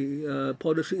the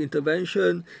policy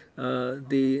intervention,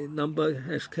 the number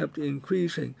has kept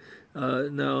increasing.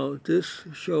 Now, this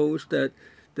shows that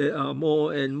there are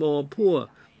more and more poor.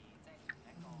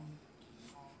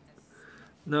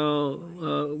 Now,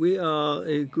 we are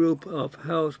a group of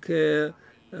healthcare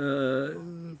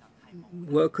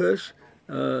workers.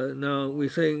 Now, we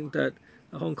think that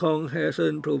Hong Kong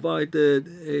hasn't provided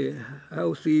a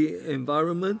healthy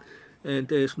environment, and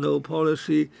there's no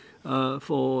policy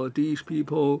for these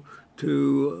people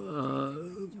to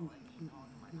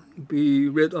be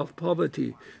rid of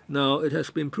poverty. Now, it has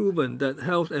been proven that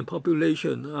health and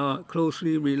population are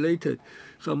closely related.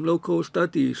 Some local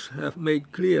studies have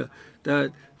made clear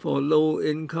that for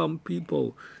low-income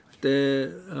people, their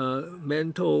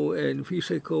mental and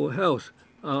physical health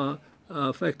are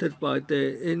affected by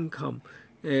their income,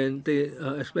 and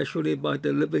especially by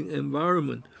the living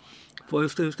environment. For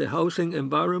instance, the housing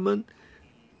environment,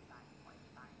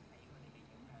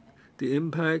 the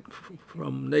impact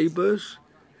from neighbors,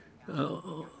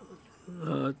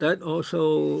 that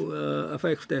also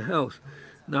affects their health.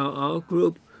 Now, our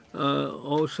group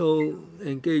also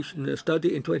engaged in a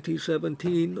study in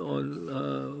 2017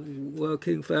 on work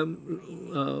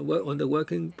on the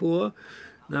working poor.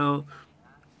 Now,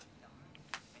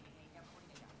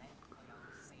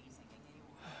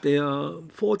 they are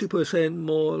 40%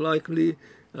 more likely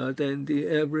than the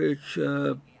average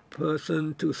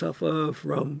person to suffer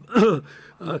from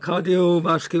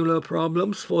cardiovascular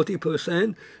problems.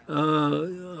 40%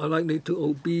 are likely to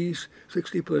obese.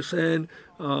 60%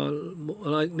 are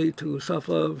likely to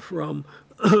suffer from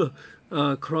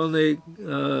chronic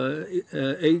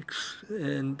aches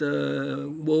and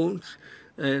wounds.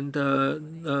 And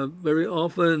very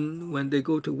often when they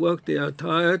go to work, they are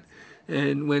tired.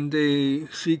 And when they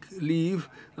seek leave,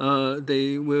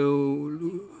 they will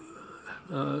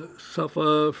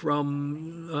suffer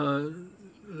from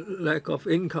lack of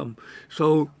income.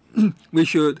 So we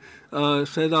should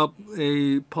set up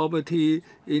a poverty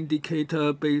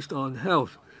indicator based on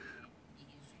health.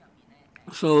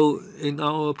 So in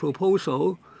our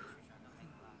proposal,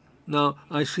 now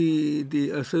I see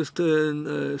the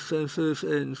Assistant Census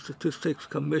and Statistics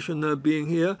Commissioner being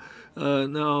here.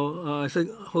 Now I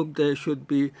hope there should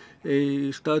be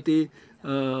a study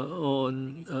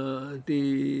on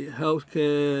the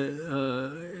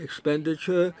healthcare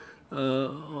expenditure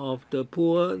of the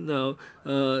poor. Now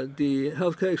the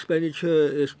healthcare expenditure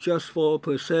is just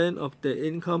 4% of the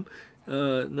income.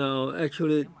 Now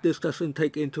actually this doesn't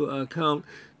take into account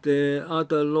the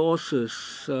other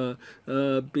losses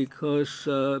because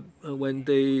when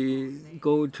they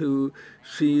go to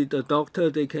see the doctor,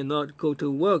 they cannot go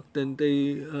to work, then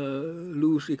they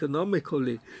lose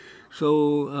economically.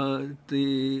 So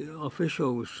the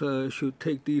officials should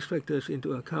take these factors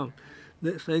into account.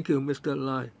 Thank you, Mr.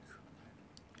 Lai.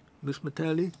 Ms.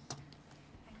 Mattelli?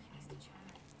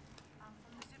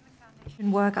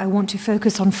 Work, I want to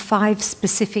focus on 5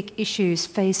 specific issues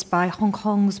faced by Hong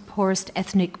Kong's poorest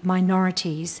ethnic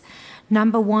minorities.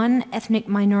 Number 1, ethnic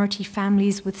minority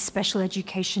families with special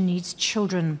education needs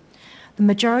children. The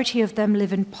majority of them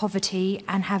live in poverty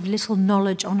and have little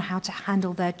knowledge on how to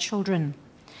handle their children.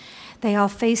 They are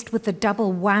faced with the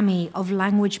double whammy of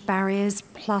language barriers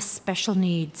plus special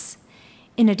needs.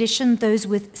 In addition, those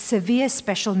with severe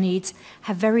special needs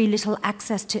have very little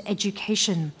access to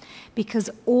education because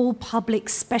all public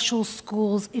special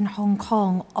schools in Hong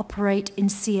Kong operate in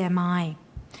CMI.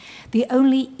 The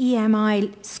only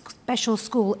EMI special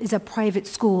school is a private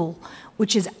school,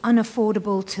 which is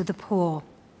unaffordable to the poor.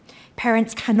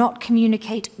 Parents cannot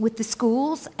communicate with the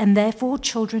schools, and therefore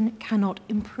children cannot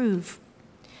improve.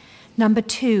 Number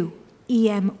 2,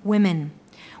 EM women.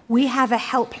 We have a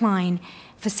helpline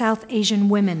for South Asian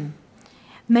women.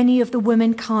 Many of the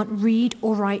women can't read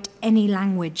or write any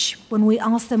language. When we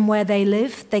ask them where they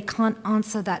live, they can't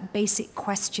answer that basic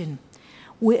question.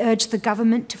 We urge the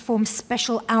government to form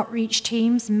special outreach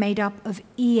teams made up of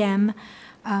EM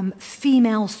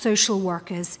female social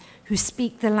workers who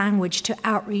speak the language to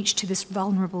outreach to this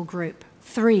vulnerable group.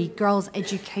 3, girls'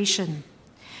 education.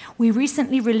 We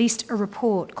recently released a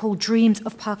report called Dreams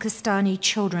of Pakistani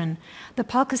Children. The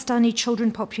Pakistani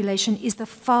children population is the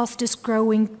fastest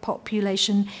growing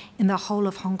population in the whole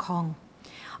of Hong Kong.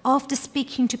 After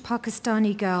speaking to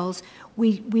Pakistani girls,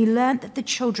 we learned that the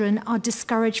children are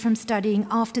discouraged from studying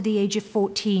after the age of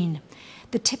 14.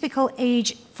 The typical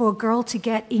age for a girl to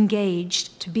get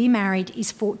engaged, to be married,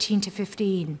 is 14 to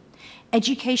 15.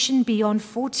 Education beyond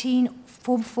 14,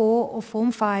 Form 4 or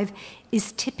Form 5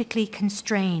 is typically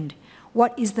constrained.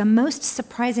 What is the most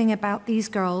surprising about these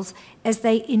girls is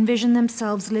they envision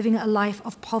themselves living a life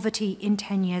of poverty in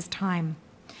 10 years' time.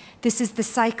 This is the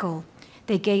cycle.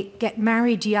 They get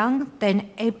married young,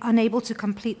 then unable to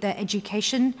complete their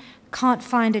education, can't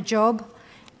find a job,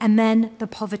 and then the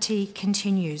poverty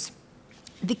continues.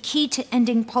 The key to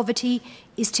ending poverty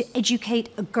is to educate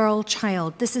a girl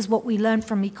child. This is what we learn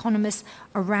from economists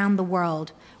around the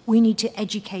world. We need to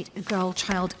educate a girl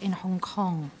child in Hong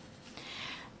Kong.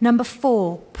 Number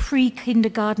 4,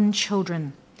 pre-kindergarten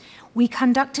children. We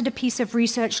conducted a piece of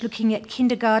research looking at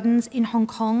kindergartens in Hong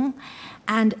Kong,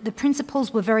 and the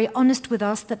principals were very honest with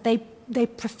us that they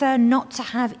prefer not to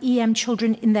have EM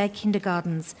children in their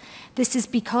kindergartens. This is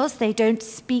because they don't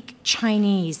speak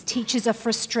Chinese. Teachers are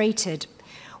frustrated.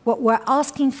 What we're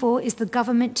asking for is the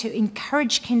government to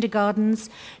encourage kindergartens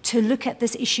to look at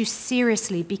this issue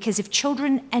seriously, because if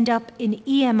children end up in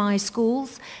EMI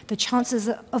schools, the chances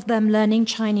of them learning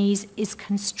Chinese is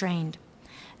constrained.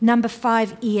 Number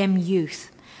 5, EM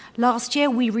youth. Last year,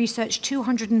 we researched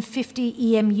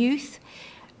 250 EM youth.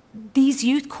 These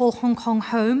youth call Hong Kong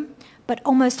home, but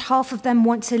almost half of them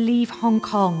want to leave Hong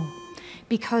Kong.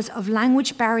 because of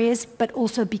language barriers, but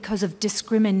also because of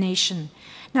discrimination.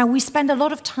 Now, we spend a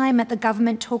lot of time at the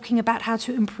government talking about how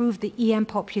to improve the EM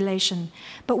population,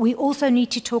 but we also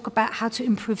need to talk about how to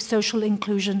improve social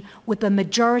inclusion with the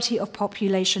majority of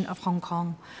population of Hong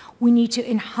Kong. We need to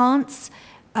enhance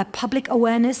public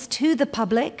awareness to the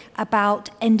public about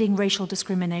ending racial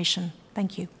discrimination.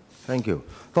 Thank you. Thank you.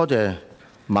 多謝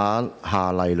馬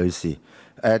夏麗女士。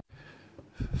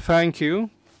Thank you.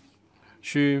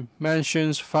 She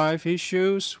mentions 5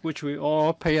 issues which we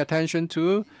all pay attention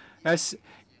to.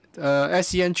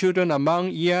 SEN children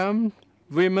among EM,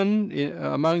 women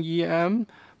among EM,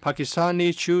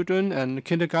 Pakistani children and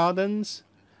kindergartens,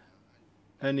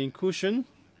 and inclusion.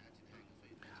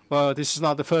 Well, this is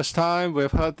not the first time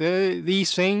we've heard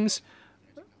these things,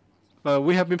 but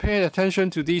we have been paying attention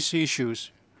to these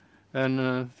issues.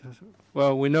 And,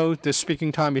 well, we know the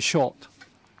speaking time is short.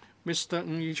 Mr.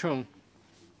 Ng Yi-chung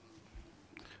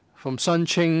from Sun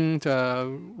Ching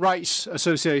Rights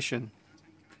Association.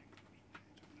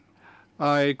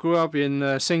 I grew up in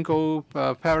a single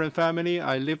parent family.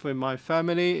 I live with my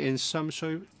family in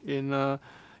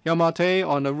Yamate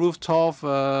on the rooftop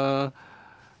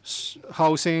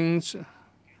housing.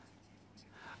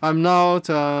 I'm now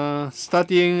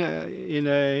studying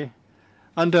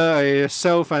under a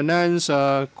self-financed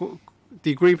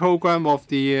degree program of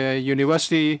the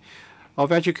University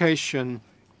of Education.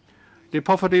 The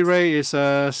poverty rate is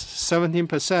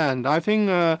 17%. I think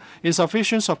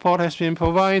insufficient support has been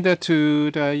provided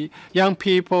to the young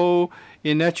people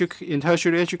in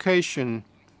tertiary education.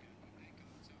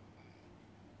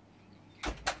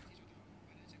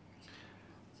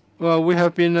 Well, we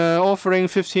have been offering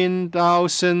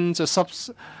 15,000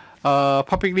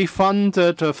 publicly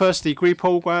funded first degree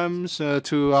programs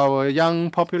to our young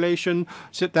population.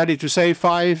 So that is to say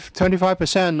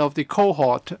 25% of the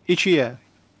cohort each year.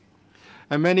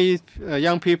 And many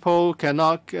young people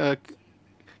cannot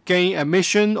gain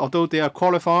admission, although they are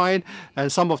qualified,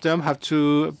 and some of them have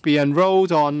to be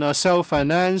enrolled on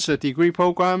self-financed degree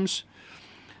programs.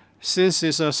 Since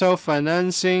it's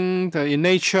self-financing in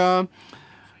nature,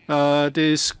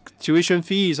 these tuition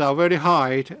fees are very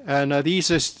high, and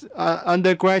these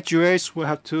undergraduates will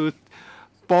have to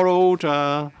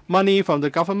borrow money from the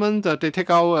government. They take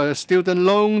out a student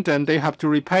loan, and they have to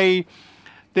repay.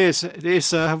 This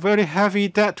is a very heavy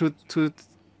debt to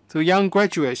young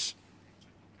graduates.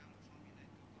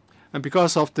 And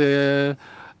because of the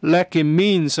lack in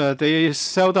means, they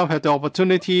seldom have the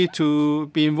opportunity to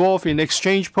be involved in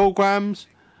exchange programs.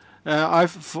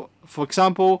 For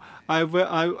example, I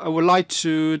would like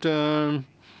to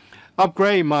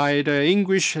upgrade my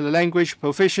English language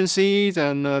proficiency,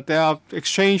 and there are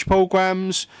exchange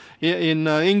programs in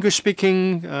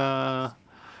English-speaking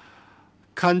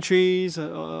countries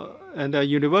and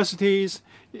universities.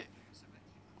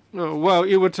 Well,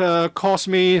 it would cost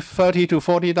me $30,000 to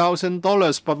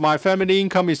 $40,000, but my family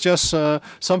income is just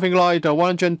something like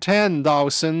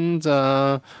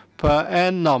 $110,000 per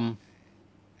annum.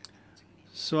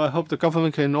 So I hope the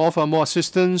government can offer more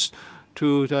assistance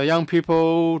to the young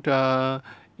people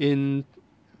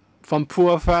from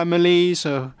poor families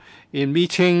in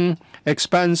meeting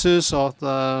expenses of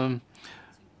the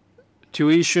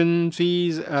tuition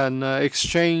fees and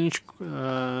exchange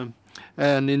and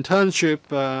internship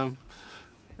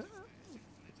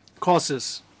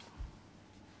courses.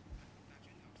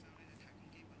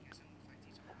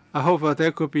 I hope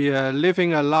there could be a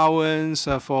living allowance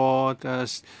for the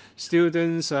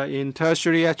students in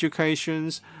tertiary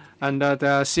educations, and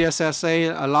the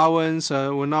CSSA allowance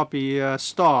will not be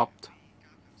stopped.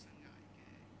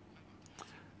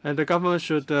 And the government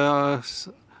should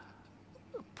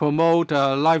promote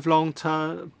lifelong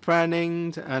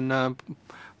planning and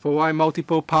provide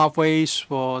multiple pathways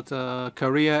for the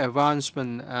career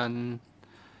advancement and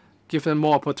give them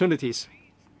more opportunities.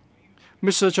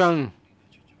 Mr. Zhang,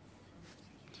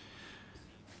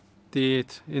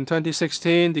 in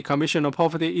 2016, the Commission on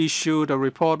Poverty issued a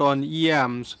report on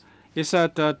EMs. It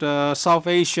said that South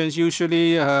Asians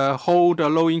usually hold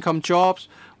low-income jobs.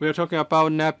 We're talking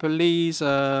about Nepalese,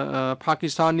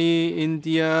 Pakistani,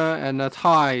 India, and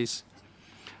Thais.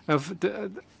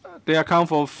 They account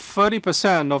for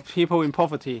 30% of people in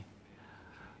poverty,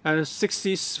 and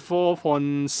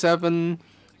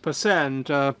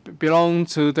 64.7% belong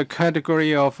to the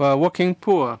category of working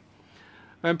poor.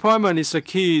 Employment is the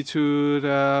key to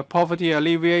the poverty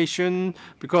alleviation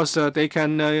because they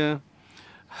can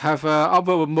have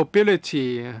upward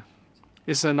mobility.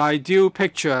 It's an ideal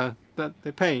picture that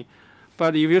they paint.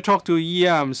 But if you talk to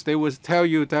EMs, they will tell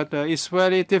you that it's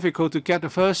very difficult to get the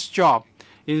first job.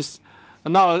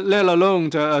 now let alone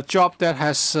a job that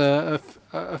has a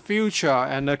future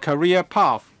and a career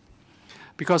path.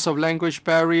 Because of language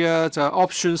barrier, the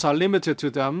options are limited to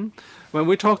them. When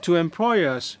we talk to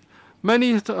employers,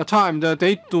 many times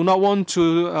they do not want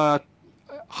to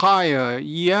hire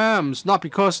EMs, not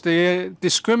because they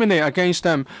discriminate against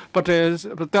them, but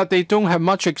that they don't have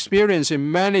much experience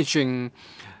in managing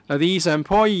these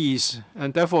employees,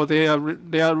 and therefore they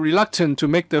are reluctant to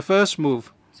make the first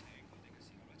move.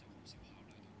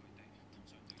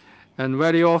 And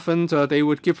very often they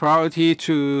would give priority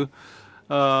to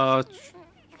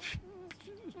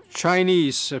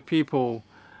Chinese people,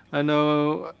 and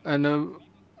the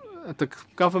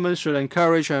government should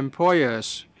encourage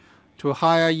employers to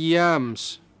hire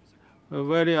EMs.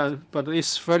 But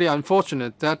it's very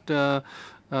unfortunate that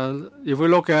if we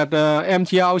look at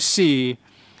MTRC,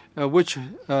 which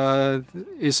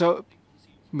is a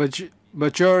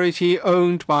majority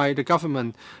owned by the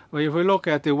government. If we look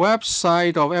at the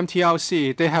website of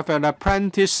MTRC, they have an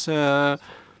apprentice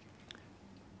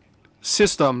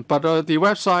system, but the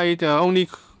website only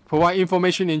provide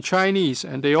information in Chinese,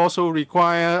 and they also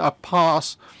require a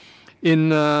pass in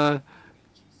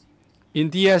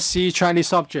DSC Chinese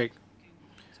subject.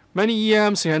 Many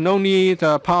EMs can only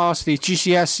pass the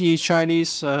GCSE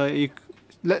Chinese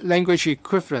language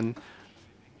equivalent,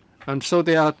 and so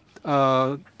they are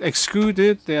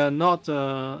excluded. They are not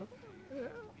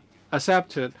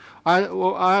accepted.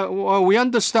 We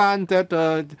understand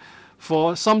that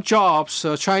for some jobs,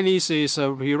 Chinese is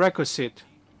a prerequisite,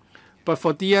 but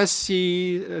for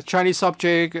DSC Chinese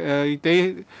subject,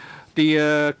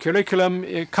 the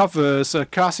curriculum covers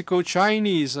classical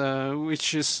Chinese,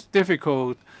 which is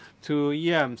difficult to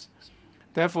EMs.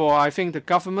 Therefore, I think the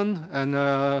government and,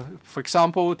 for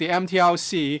example, the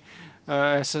MTRC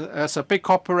as a big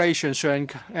corporation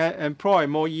should employ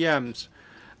more EMs.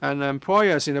 And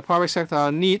employers in the private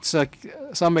sector need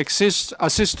some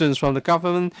assistance from the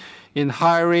government in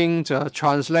hiring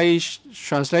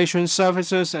translation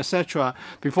services, etc.,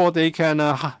 before they can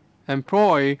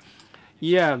employ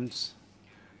EMs.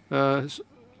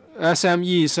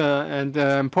 SMEs and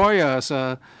employers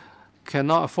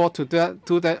cannot afford to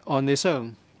do that on its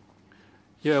own.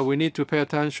 Yeah, we need to pay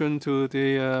attention to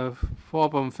the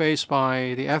problem faced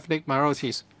by the ethnic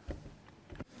minorities.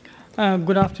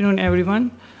 Good afternoon,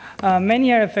 everyone.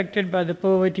 Many are affected by the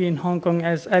poverty in Hong Kong,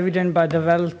 as evident by the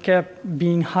wealth gap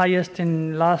being highest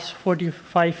in last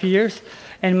 45 years,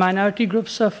 and minority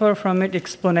groups suffer from it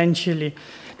exponentially.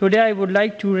 Today, I would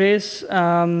like to raise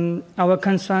our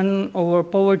concern over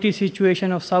poverty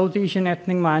situation of South Asian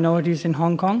ethnic minorities in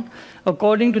Hong Kong.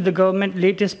 According to the government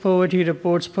latest poverty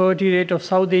reports, poverty rate of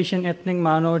South Asian ethnic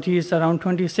minorities is around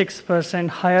 26%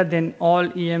 higher than all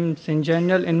EMs in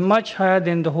general and much higher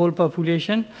than the whole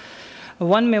population.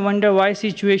 One may wonder why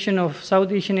situation of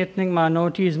South Asian ethnic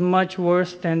minority is much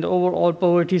worse than the overall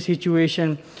poverty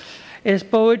situation. As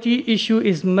poverty issue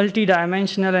is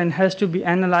multidimensional and has to be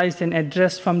analyzed and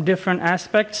addressed from different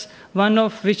aspects, one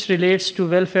of which relates to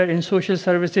welfare and social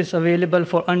services available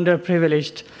for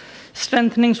underprivileged.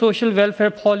 Strengthening social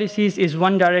welfare policies is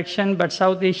one direction, but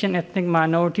South Asian ethnic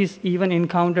minorities even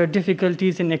encounter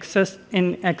difficulties in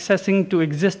accessing to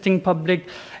existing public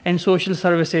and social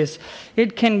services.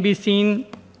 It can be seen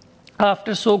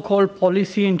after so-called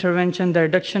policy intervention, the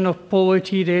reduction of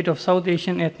poverty rate of South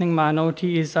Asian ethnic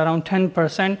minority is around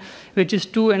 10%, which is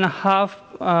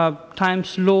 2.5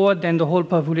 times lower than the whole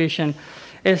population.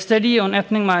 A study on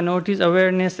ethnic minorities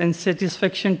awareness and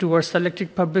satisfaction towards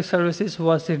selected public services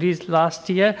was released last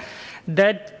year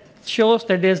that shows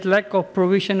that there is lack of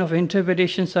provision of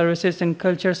interpretation services and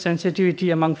culture sensitivity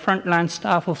among frontline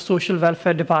staff of social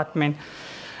welfare department.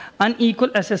 Unequal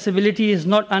accessibility is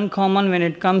not uncommon when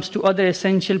it comes to other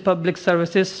essential public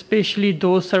services, especially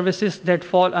those services that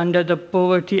fall under the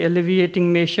poverty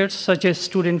alleviating measures such as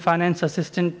student finance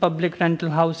assistance, public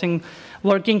rental housing,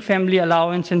 working family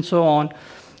allowance, and so on.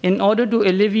 In order to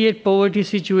alleviate poverty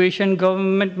situation,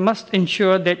 government must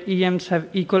ensure that EMs have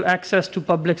equal access to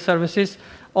public services.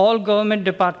 All government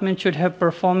departments should have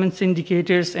performance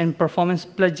indicators and performance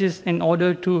pledges in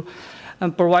order to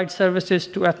provide services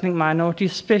to ethnic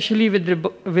minorities, especially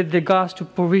with regards to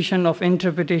provision of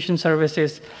interpretation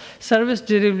services. Service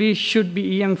delivery should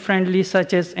be EM-friendly,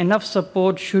 such as enough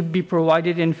support should be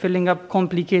provided in filling up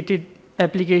complicated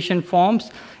application forms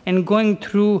and going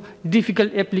through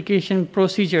difficult application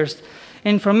procedures.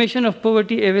 Information of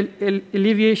poverty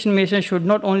alleviation measures should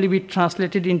not only be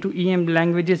translated into EM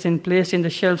languages and placed in the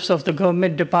shelves of the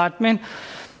government department,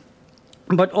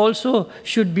 but also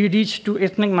should be reached to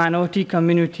ethnic minority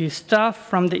communities. Staff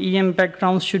from the EM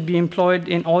backgrounds should be employed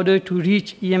in order to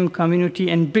reach EM community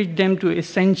and bridge them to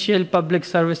essential public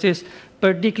services,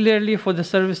 particularly for the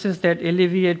services that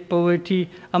alleviate poverty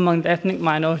among the ethnic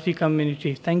minority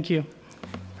community. Thank you.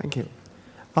 Thank you.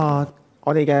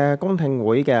 我哋嘅公聽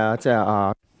會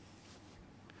嘅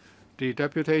The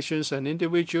deputations and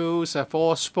individuals have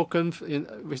all spoken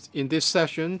in this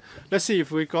session. Let's see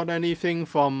if we got anything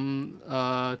from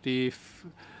the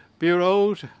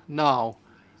Bureau now.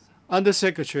 Under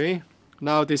Secretary,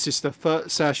 now this is the third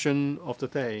session of the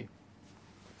day.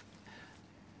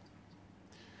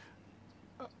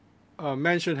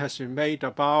 Mention has been made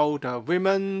about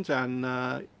women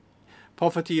and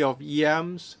poverty of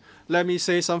EMs. Let me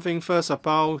say something first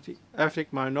about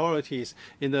ethnic minorities.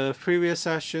 In the previous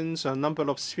sessions, a number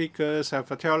of speakers have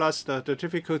told us the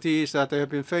difficulties that they have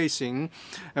been facing,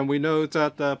 and we know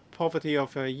that the poverty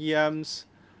of EMs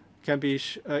can be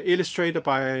illustrated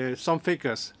by some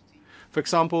figures. For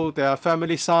example, their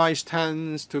family size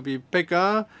tends to be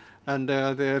bigger, and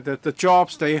the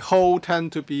jobs they hold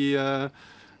tend to be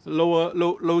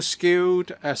low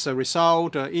skilled. As a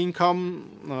result,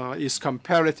 income is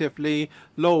comparatively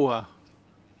lower.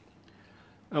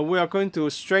 We are going to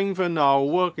strengthen our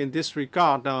work in this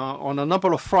regard on a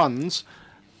number of fronts.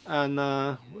 And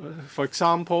for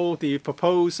example, the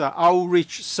proposed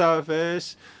outreach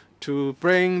service to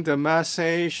bring the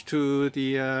message to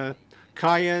the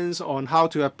clients on how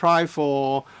to apply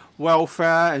for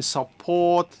welfare and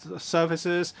support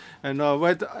services, and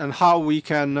how we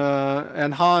can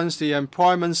enhance the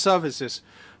employment services.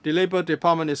 The Labor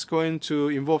Department is going to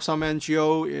involve some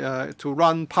NGO to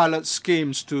run pilot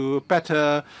schemes to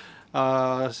better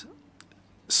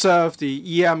serve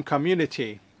the EM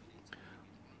community.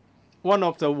 One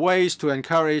of the ways to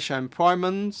encourage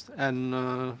employment and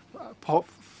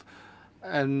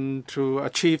to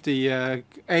achieve the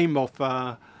aim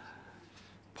of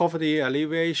poverty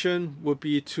alleviation would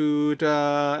be to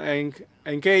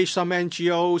engage some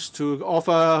NGOs to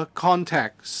offer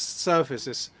contact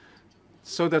services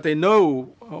so that they know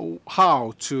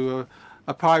how to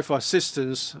apply for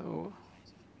assistance.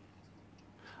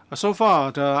 So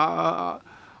far,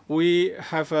 we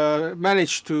have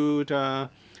managed to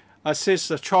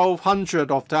assist 1,200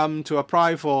 of them to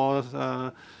apply for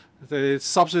the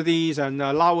subsidies and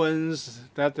allowance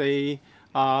that they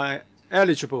are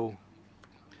eligible.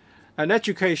 And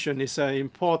education is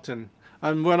important.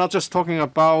 And we're not just talking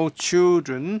about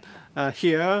children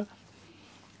here.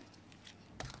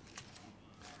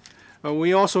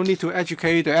 We also need to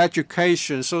educate the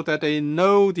education so that they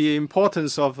know the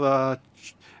importance of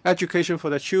education for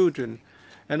the children.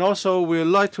 And also, we'd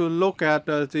like to look at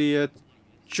the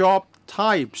job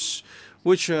types,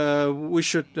 which we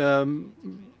should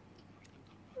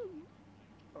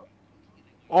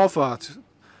offer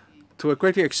to a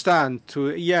greater extent to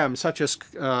EM, such as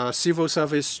civil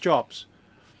service jobs.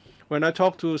 When I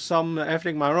talked to some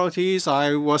ethnic minorities,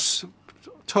 I was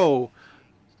told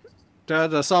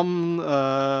that some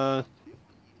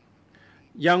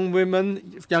young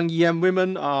EM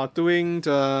women are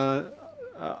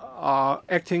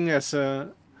acting as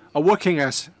working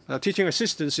as teaching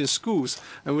assistants in schools,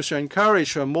 and we should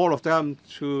encourage more of them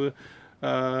to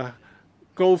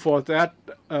go for that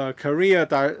career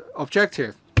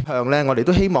objective.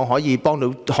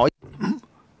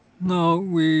 Now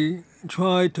we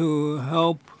try to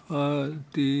help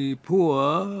the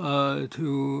poor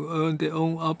to earn their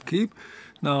own upkeep.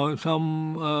 Now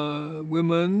some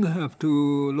women have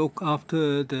to look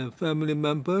after their family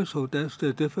members, so that's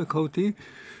the difficulty.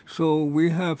 So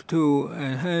we have to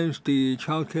enhance the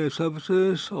childcare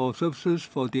services or services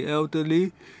for the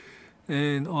elderly,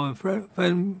 and on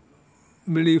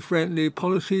family-friendly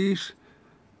policies.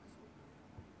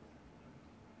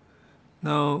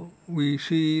 Now we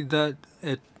see that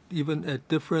even at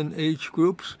different age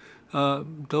groups,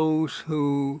 those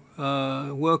who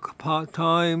work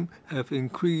part-time have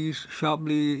increased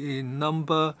sharply in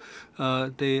number.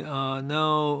 They are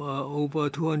now over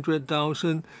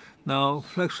 200,000. Now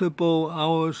flexible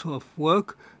hours of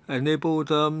work enable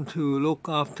them to look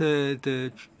after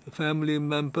the family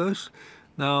members.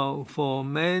 Now for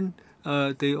men,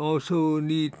 they also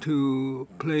need to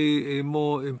play a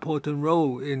more important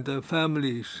role in the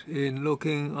families in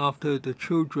looking after the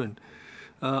children.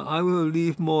 I will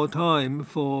leave more time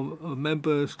for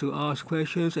members to ask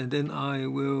questions, and then I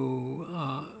will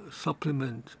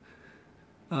supplement.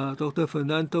 Dr.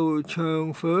 Fernando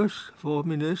Cheung first, 4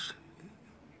 minutes.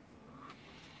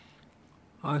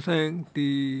 I thank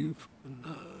the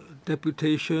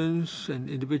deputations and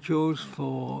individuals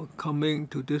for coming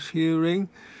to this hearing.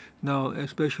 Now,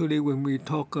 especially when we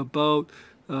talk about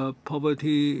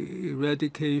poverty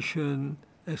eradication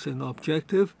as an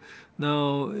objective.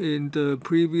 Now, in the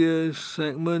previous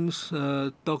segments,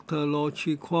 Dr. Law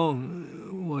Chi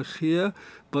Kwong was here,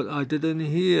 but I didn't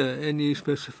hear any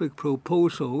specific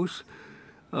proposals,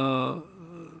 not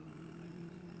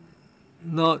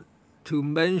to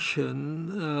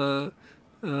mention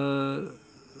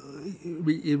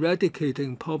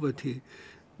eradicating poverty.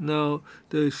 Now,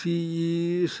 the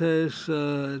CE says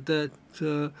that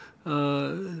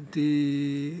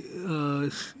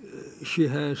she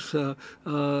has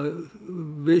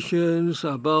visions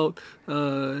about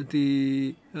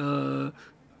the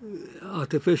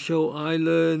artificial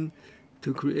island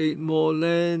to create more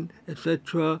land,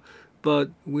 etc. But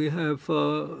we have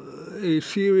a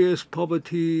serious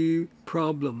poverty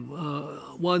problem.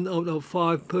 1 out of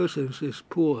 5 persons is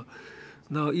poor.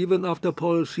 Now, even after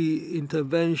policy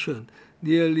intervention,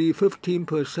 nearly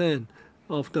 15%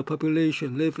 of the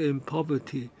population live in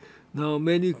poverty. Now,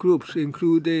 many groups,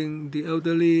 including the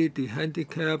elderly, the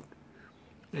handicapped,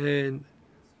 and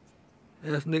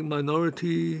ethnic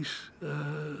minorities,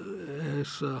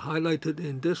 as highlighted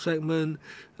in this segment,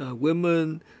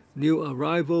 women, new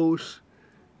arrivals,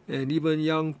 and even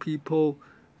young people,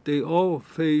 they all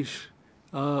face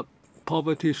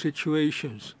poverty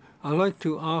situations. I'd like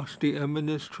to ask the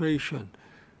administration,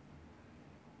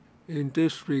 in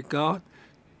this regard,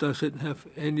 does it have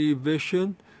any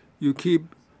vision? You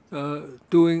keep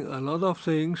doing a lot of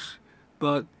things,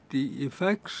 but the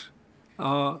effects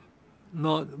are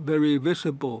not very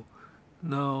visible.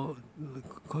 Now,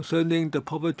 concerning the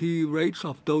poverty rates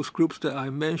of those groups that I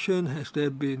mentioned, has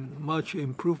there been much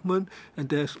improvement? And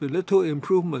there's been little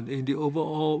improvement in the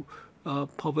overall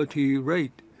poverty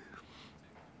rate.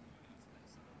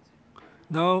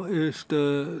 Now is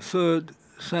the third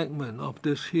segment of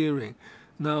this hearing.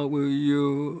 Now, will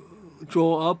you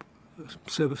draw up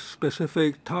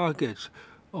specific targets,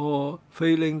 or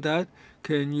failing that,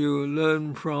 can you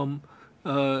learn from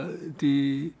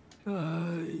the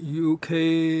UK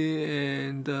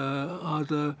and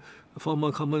other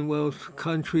former Commonwealth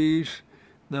countries?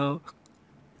 Now,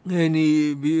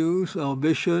 any views or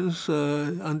visions,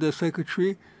 Under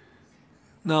Secretary?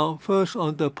 Now, first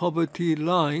on the poverty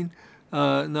line,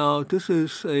 now this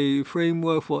is a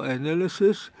framework for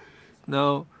analysis.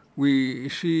 Now, we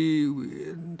see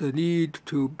the need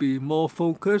to be more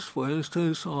focused, for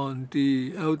instance, on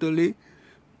the elderly.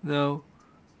 Now,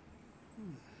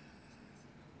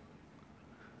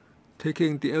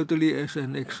 taking the elderly as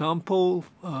an example,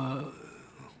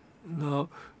 now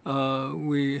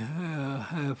we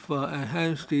have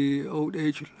enhanced the old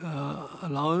age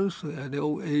allowance, the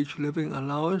old age living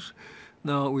allowance.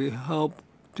 Now we help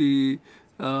the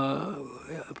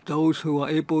those who are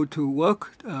able to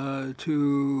work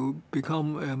to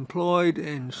become employed,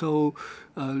 and so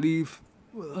leave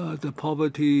the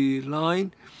poverty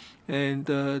line. And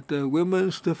the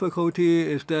women's difficulty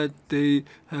is that they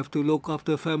have to look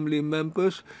after family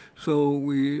members, so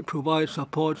we provide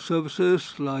support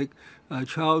services like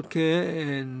child care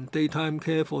and daytime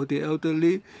care for the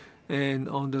elderly. And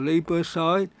on the labor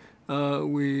side,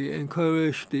 we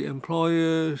encourage the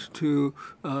employers to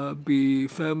be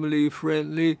family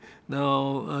friendly.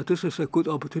 Now, this is a good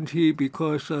opportunity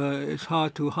because it's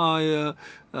hard to hire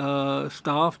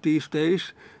staff these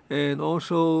days. And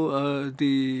also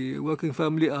the working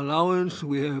family allowance,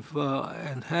 we have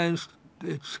enhanced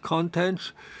its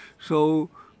contents. So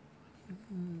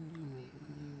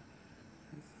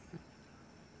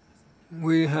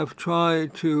we have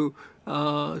tried to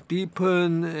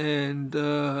deepen and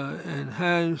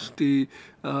enhance the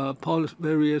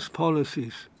various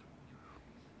policies.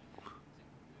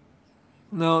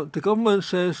 Now, the government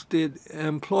says that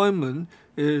employment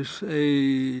is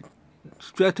a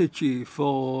strategy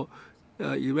for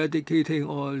eradicating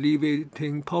or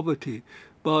alleviating poverty.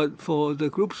 But for the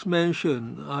groups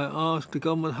mentioned, I asked the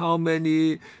government how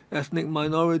many ethnic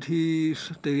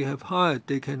minorities they have hired.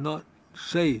 They cannot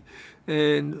say.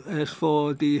 And as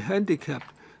for the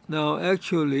handicapped, now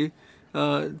actually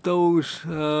those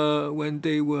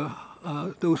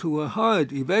those who were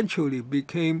hired eventually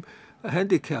became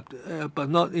handicapped, but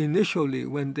not initially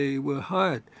when they were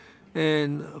hired.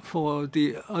 And for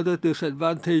the other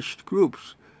disadvantaged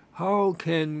groups, how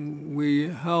can we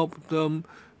help them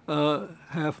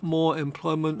have more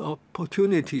employment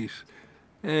opportunities,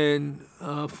 and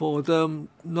for them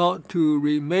not to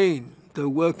remain the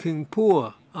working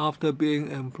poor after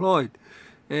being employed?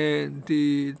 And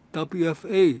the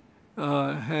WFA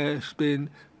has been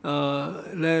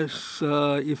less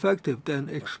effective than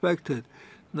expected.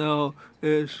 Now,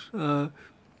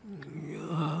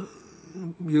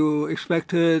 you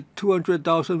expected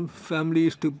 200,000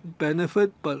 families to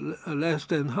benefit, but less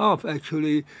than half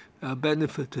actually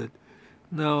benefited.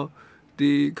 Now,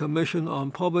 the Commission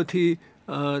on Poverty,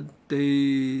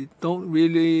 they don't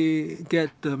really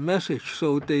get the message,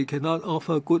 so they cannot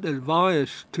offer good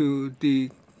advice to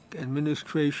the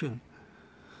administration.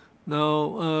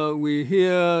 Now, we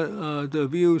hear the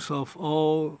views of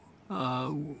all.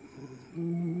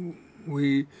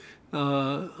 We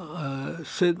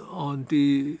sit on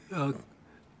the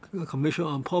Commission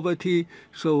on Poverty,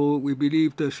 so we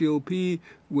believe the COP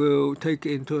will take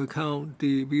into account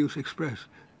the views expressed.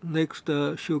 Next,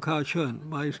 Shu Ka-chun,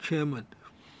 Vice Chairman.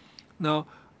 Now,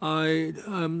 I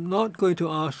am not going to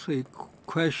ask a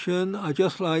question. I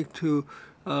just like to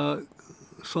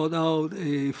sort out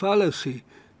a fallacy.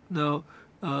 Now,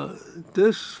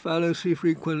 this fallacy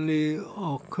frequently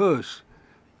occurs.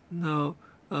 Now,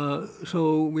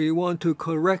 so we want to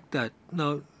correct that.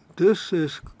 Now, this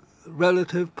is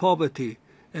relative poverty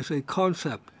as a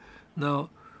concept. Now,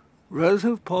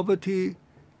 relative poverty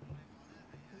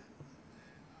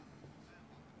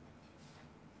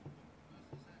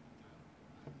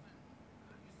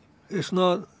is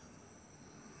not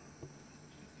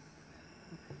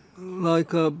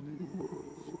like a.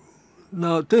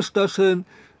 Now, this doesn't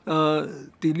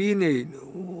delineate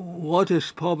what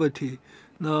is poverty.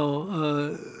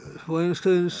 Now, for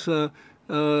instance,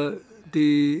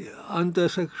 the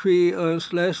undersecretary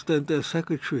earns less than the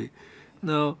secretary.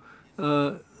 Now,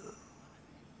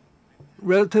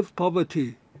 relative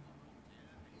poverty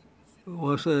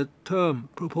was a term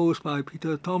proposed by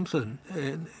Peter Thompson,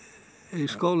 a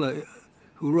scholar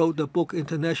who wrote the book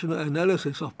International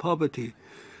Analysis of Poverty.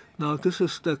 Now, this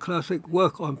is the classic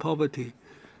work on poverty.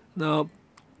 Now,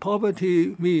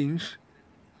 poverty means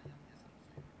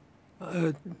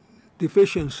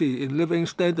deficiency in living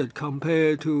standard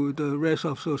compared to the rest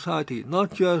of society,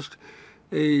 not just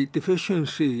a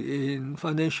deficiency in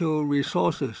financial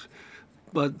resources,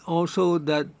 but also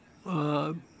that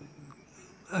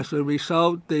as a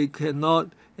result, they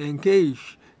cannot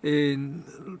engage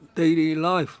in daily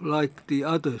life like the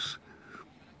others.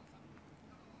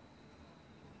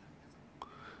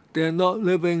 They're not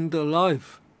living the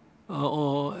life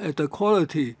or at the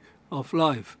quality of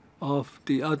life of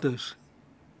the others.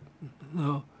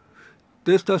 Now,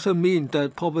 this doesn't mean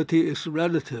that poverty is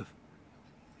relative.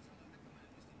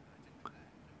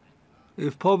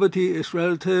 If poverty is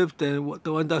relative, then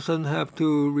one doesn't have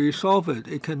to resolve it.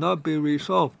 It cannot be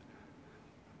resolved.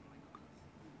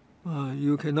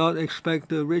 You cannot expect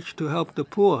the rich to help the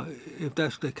poor if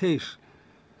that's the case.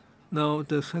 Now,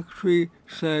 the Secretary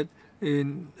said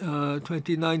in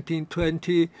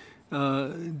 2019-20,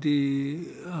 the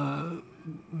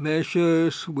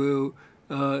measures will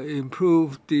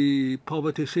improve the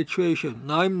poverty situation.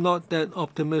 Now, I'm not that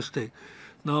optimistic.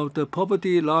 Now, the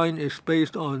poverty line is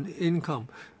based on income.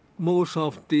 Most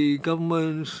of the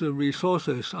government's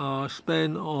resources are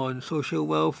spent on social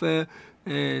welfare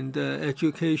and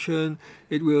education.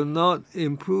 It will not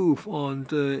improve on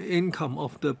the income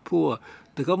of the poor.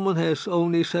 The government has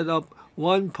only set up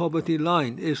one poverty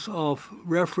line. It's of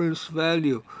reference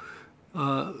value.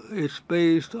 It's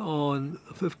based on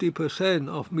 50%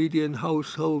 of median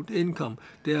household income.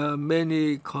 There are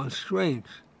many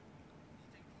constraints.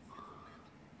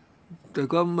 The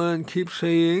government keeps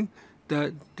saying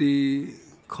that the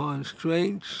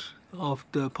constraints of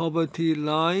the poverty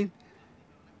line,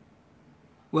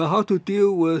 well, how to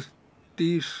deal with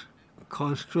these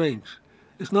constraints?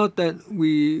 It's not that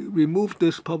we remove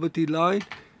this poverty line,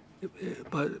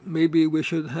 but maybe we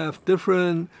should have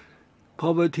different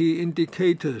poverty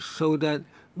indicators so that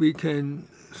we can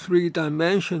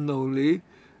three-dimensionally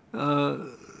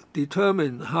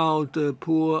determine how the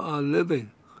poor are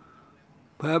living.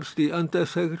 Perhaps the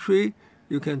Undersecretary,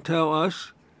 you can tell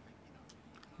us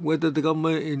whether the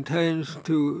government intends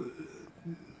to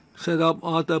set up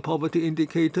other poverty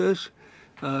indicators,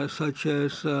 such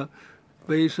as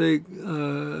basic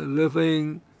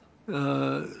living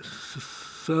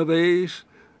surveys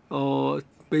or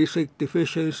basic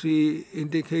deficiency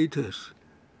indicators.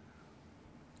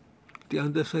 The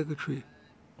Undersecretary.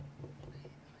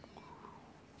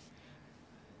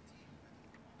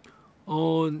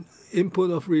 On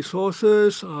input of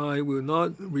resources, I will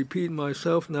not repeat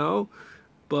myself now,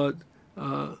 but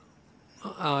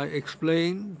I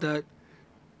explained that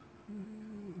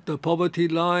the poverty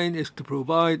line is to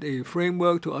provide a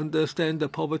framework to understand the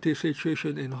poverty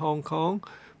situation in Hong Kong.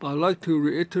 But I'd like to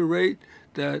reiterate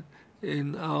that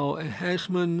in our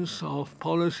enhancements of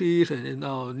policies and in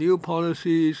our new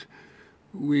policies,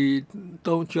 we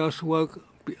don't just work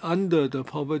under the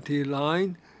poverty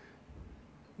line.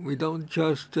 We don't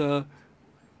just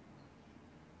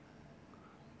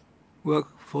work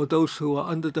for those who are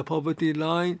under the poverty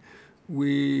line.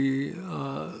 We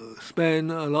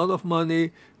spend a lot of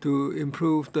money to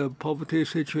improve the poverty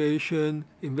situation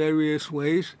in various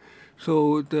ways.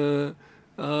 So the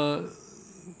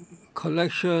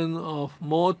collection of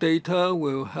more data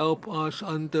will help us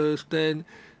understand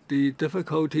the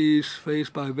difficulties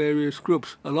faced by various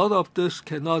groups. A lot of this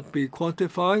cannot be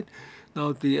quantified.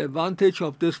 Now, the advantage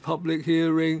of this public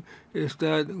hearing is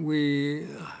that we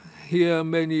hear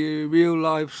many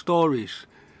real-life stories,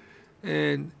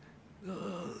 and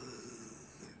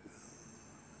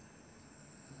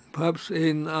perhaps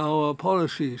in our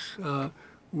policies,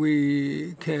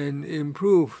 we can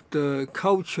improve the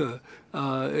culture.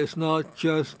 It's not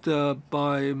just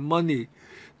by money.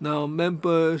 Now,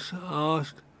 members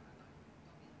asked,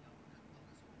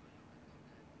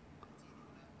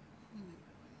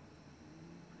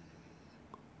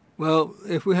 well,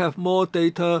 if we have more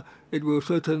data, it will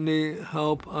certainly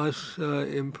help us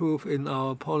improve in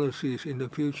our policies in the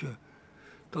future.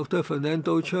 Dr.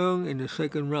 Fernando Cheung in the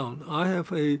second round. I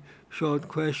have a short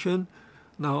question.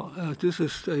 Now, this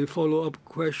is a follow-up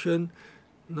question.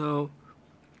 Now,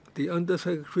 the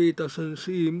Undersecretary doesn't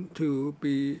seem to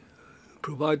be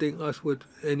providing us with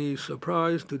any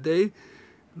surprise today.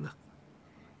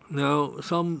 Now,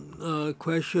 some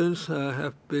questions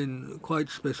have been quite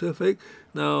specific.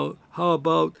 Now, how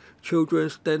about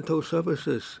children's dental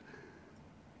services?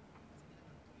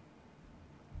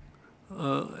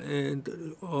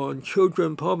 And on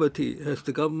children poverty, has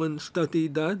the government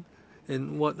studied that?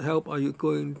 And what help are you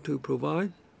going to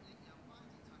provide?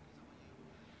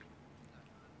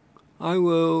 I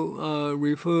will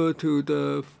refer to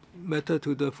the matter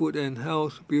to the Food and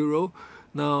Health Bureau.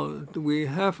 Now, we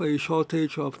have a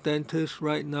shortage of dentists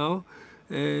right now,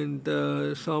 and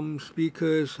some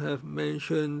speakers have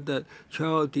mentioned that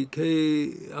child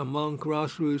decay among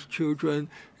grassroots children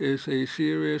is a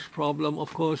serious problem.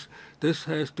 Of course, this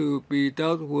has to be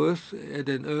dealt with at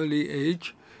an early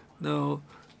age. Now,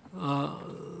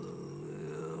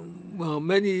 well,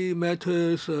 many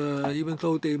matters, even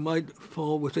though they might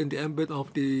fall within the ambit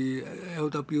of the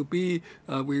LWB,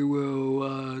 we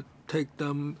will take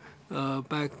them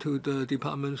back to the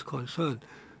department's concern.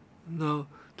 Now,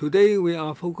 today we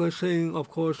are focusing, of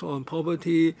course, on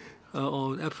poverty,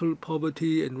 on absolute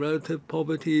poverty and relative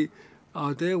poverty.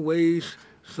 Are there ways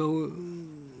so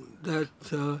that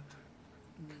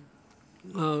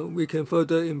we can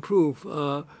further improve?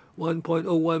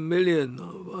 1.01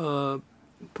 million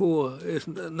poor is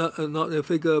not a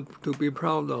figure to be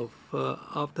proud of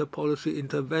after policy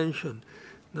intervention.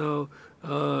 Now,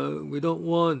 we don't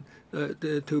want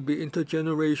there to be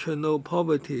intergenerational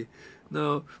poverty.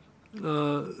 Now,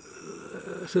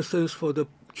 assistance for the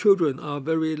children are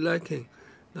very lacking.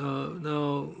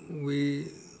 Now we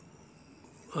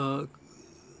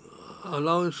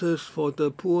allowances for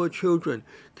the poor children.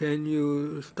 Can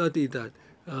you study that?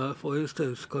 For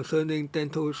instance, concerning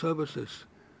dental services.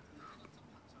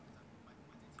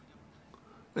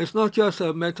 It's not just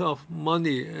a matter of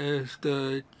money, as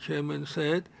the chairman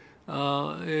said.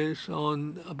 It's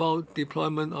about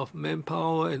deployment of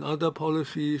manpower and other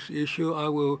policies issue. I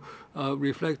will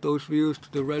reflect those views to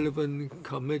the relevant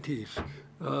committees.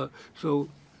 So,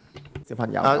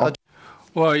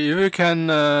 well, if you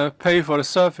can pay for the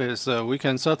service, we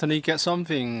can certainly get some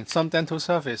dental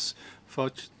service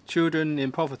for children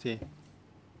in poverty.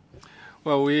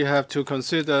 Well, we have to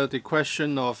consider the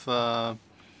question of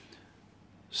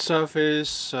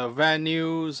service,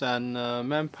 venues, and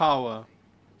manpower.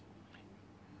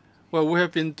 Well, we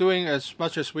have been doing as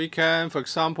much as we can. For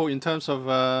example, in terms of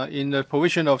in the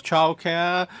provision of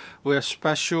childcare, we have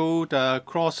special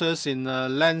clauses in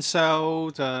land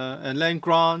sale and land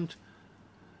grant,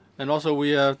 and also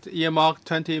we have earmarked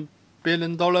 $20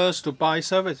 billion to buy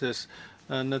services,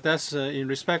 and that's in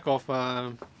respect of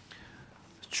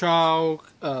child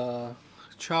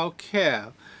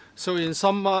care. So in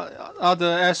some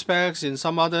other aspects, in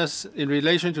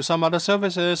relation to some other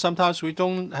services, sometimes we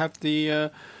don't have the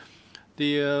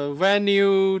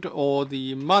venue or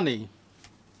the money.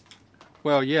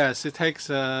 Well, yes, it takes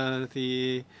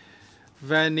the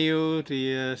venue,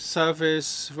 the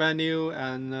service venue,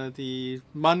 and the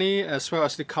money, as well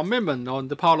as the commitment on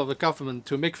the part of the government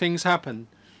to make things happen.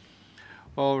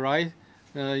 All right,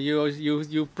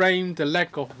 you blame the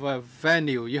lack of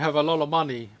venue. You have a lot of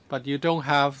money, but you don't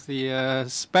have the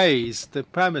space, the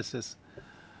premises.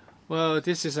 Well,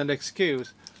 this is an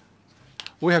excuse.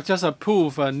 We have just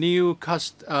approved a new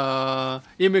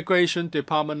immigration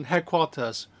department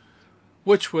headquarters,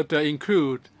 which would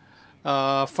include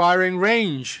firing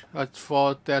range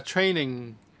for their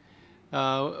training,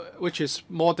 which is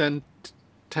more than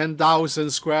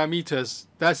 10,000 square meters.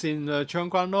 That's in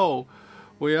Cheongguan.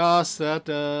 We asked that,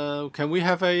 can we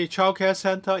have a childcare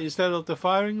center instead of the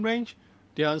firing range?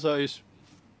 The answer is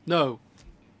no.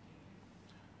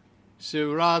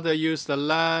 So rather use the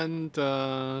land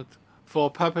for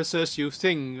purposes you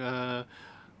think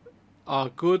are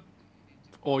good,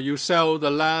 or you sell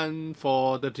the land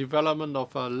for the development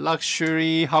of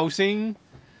luxury housing,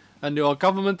 and your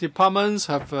government departments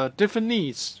have different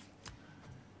needs.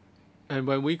 And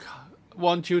when we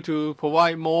want you to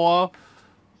provide more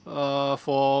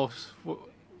for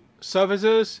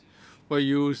services, where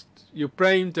you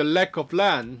blame the lack of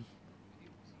land,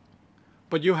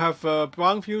 but you have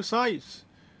brownfield sites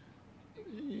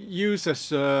used as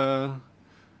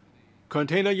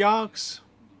container yards,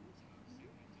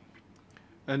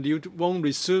 and you won't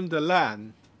resume the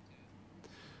land.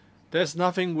 There's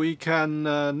nothing we can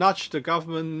nudge the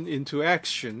government into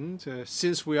action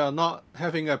since we are not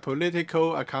having a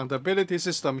political accountability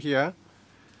system here.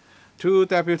 2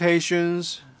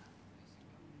 deputations,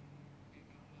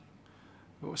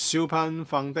 Siupan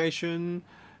Foundation,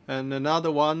 and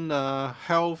another one,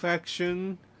 Health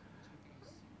Action,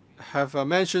 have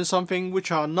mentioned something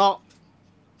which are not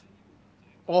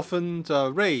often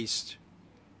raised.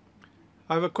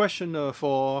 I have a question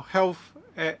for Health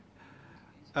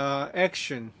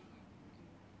Action.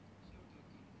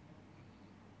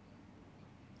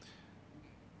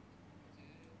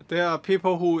 There are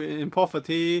people who in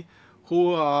poverty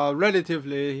who are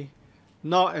relatively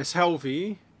not as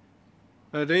healthy.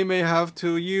 They may have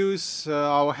to use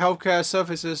our healthcare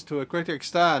services to a great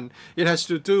extent. It has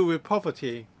to do with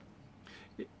poverty.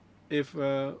 If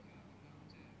well,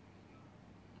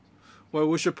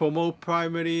 we should promote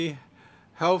primary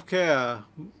healthcare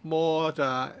more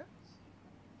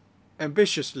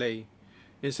ambitiously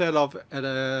instead of at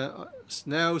a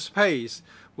snail's pace.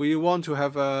 We want to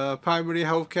have primary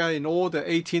healthcare in all the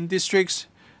 18 districts,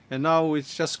 and now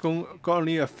it's just got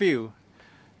only a few.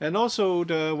 And also,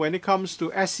 when it comes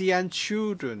to SEN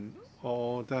children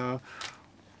or the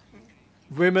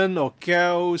women or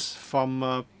girls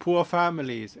from poor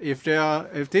families, if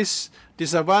this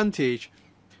disadvantage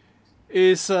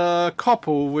is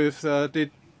coupled with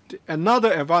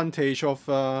another advantage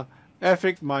of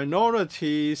ethnic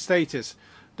minority status,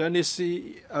 then it's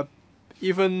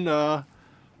even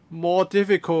more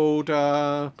difficult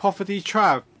poverty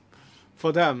trap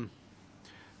for them.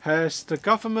 Has the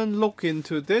government looked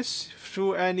into this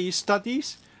through any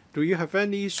studies? Do you have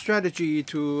any strategy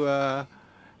to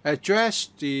address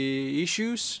the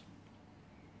issues?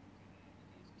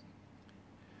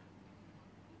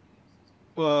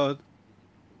 Well,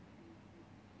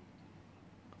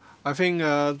 I think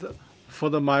for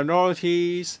the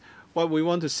minorities, what we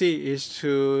want to see is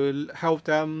to help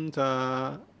them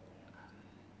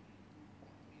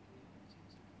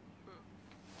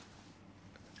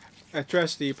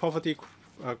address the poverty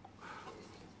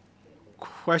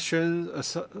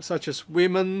questions, such as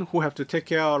women who have to take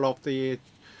care of the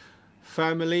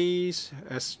families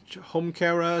as home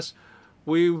carers.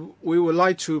 We would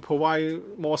like to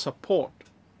provide more support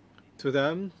to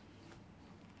them.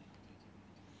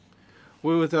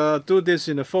 We would do this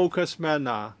in a focused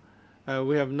manner.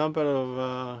 We have a number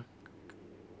of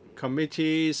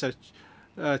committees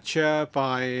chaired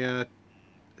by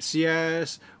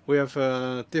CS. We have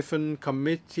different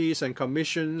committees and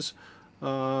commissions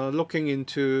looking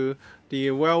into the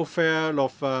welfare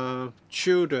of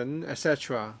children,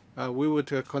 etc. We would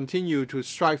continue to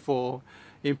strive for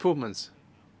improvements.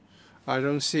 I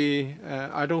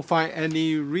don't find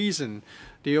any reason.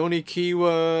 The only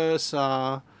keywords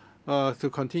are to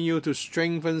continue to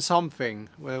strengthen something,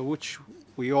 which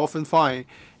we often find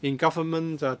in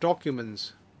government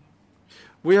documents.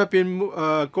 We have been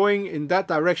going in that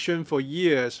direction for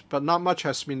years, but not much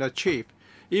has been achieved.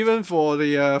 Even for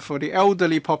the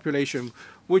elderly population,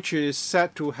 which is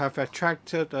said to have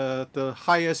attracted the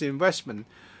highest investment,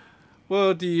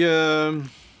 well, the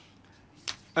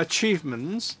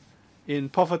achievements in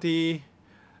poverty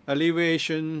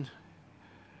alleviation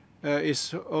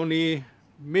is only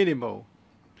minimal.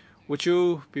 Would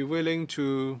you be willing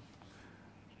to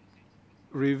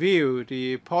review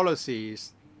the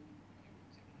policies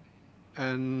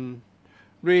and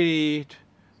really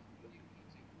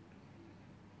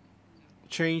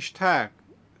change tack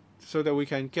so that we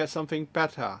can get something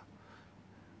better?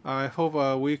 I hope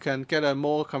we can get a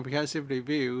more comprehensive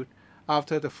review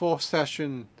after the 4th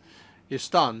session is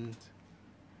done.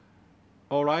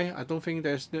 All right, I don't think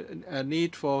there's a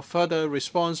need for further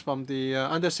response from the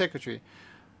Undersecretary.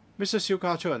 Mr. Siu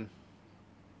Ka-chun,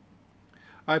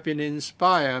 I've been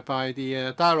inspired by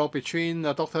the dialogue between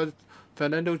Dr.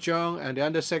 Fernando Zhang and the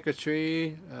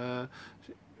Undersecretary,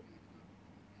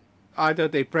 either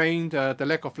they blame the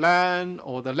lack of land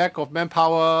or the lack of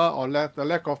manpower or the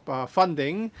lack of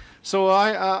funding. So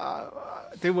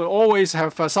they will always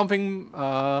have something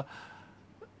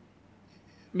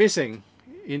missing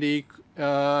in the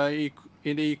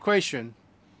equation.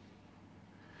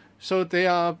 So they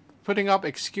are putting up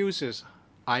excuses.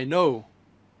 I know.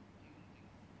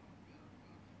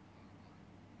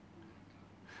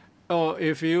 Or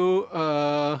if you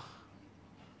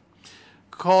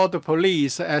call the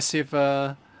police as if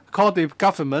call the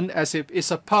government as if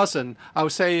it's a person, I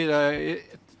would say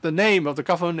the name of the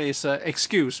government is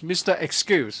Excuse, Mr.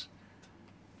 Excuse.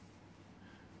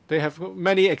 They have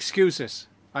many excuses.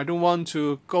 I don't want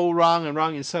to go round and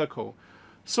round in circle.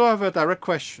 So I have a direct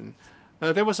question.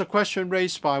 There was a question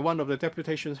raised by one of the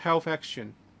deputations, Health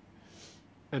Action,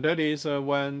 and that is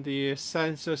when the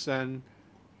Census and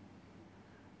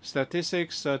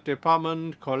Statistics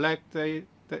Department collect the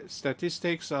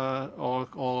statistics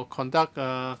or conduct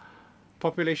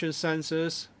population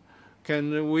census,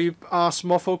 can we ask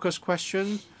more focused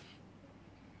questions?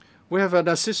 We have an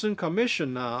assistant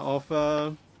commissioner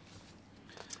of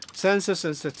Census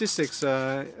and Statistics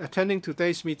attending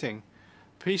today's meeting.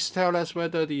 Please tell us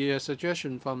whether the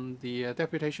suggestion from the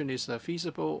deputation is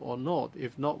feasible or not.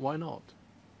 If not, why not?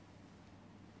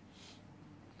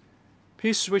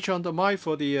 Please switch on the mic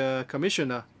for the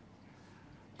commissioner.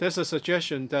 There's a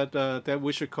suggestion that that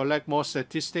we should collect more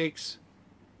statistics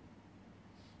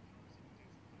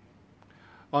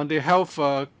on the health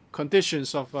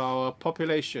conditions of our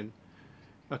population.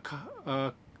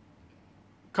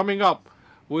 Coming up,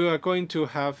 we are going to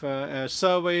have a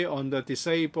survey on the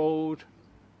disabled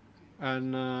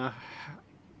and a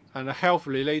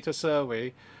health-related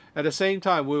survey. At the same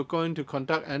time, we're going to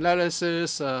conduct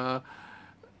analysis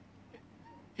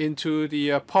into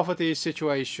the poverty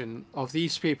situation of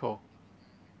these people.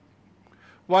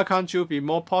 Why can't you be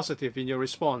more positive in your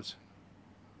response?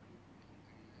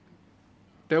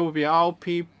 There will be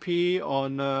RPP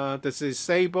on the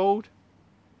disabled.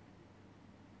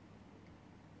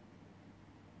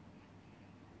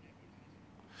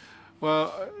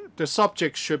 Well, the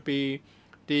subject should be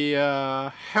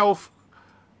the health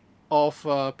of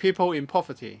people in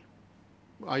poverty.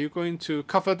 Are you going to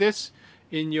cover this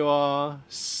in your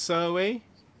survey?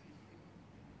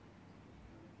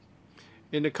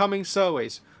 In the coming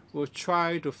surveys, we'll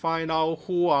try to find out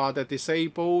who are the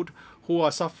disabled, who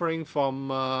are suffering from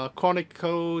chronic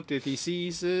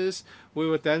diseases. We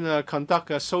will then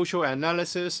conduct a social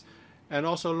analysis and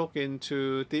also look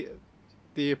into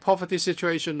the poverty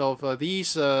situation of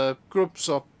these groups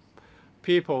of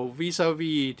people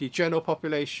vis-a-vis the general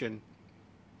population.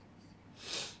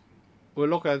 We'll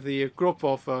look at the group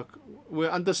of, we'll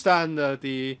understand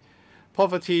the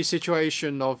poverty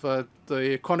situation of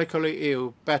the chronically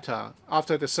ill better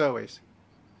after the surveys.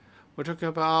 We're talking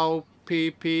about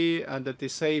PP and the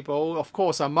disabled. Of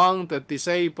course, among the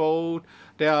disabled,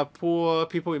 there are poor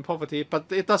people in poverty,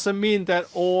 but it doesn't mean that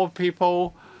all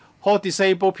disabled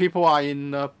people are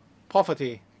in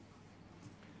poverty.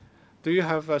 Do you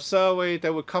have a survey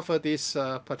that will cover this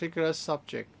particular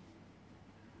subject?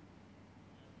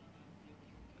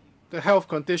 The health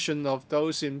condition of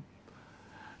those in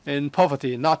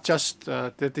poverty, not just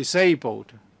the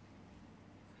disabled.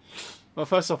 Well,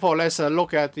 first of all, let's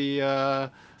look at the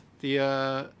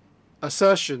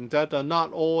assertion that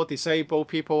not all disabled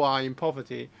people are in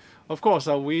poverty. Of course,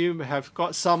 we have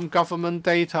got some government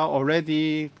data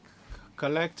already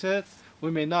collected.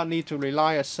 We may not need to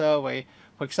rely on a survey.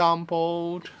 For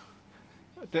example,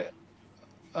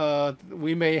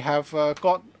 we may have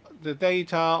got the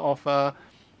data of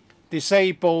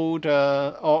disabled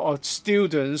or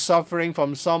students suffering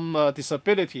from some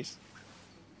disabilities.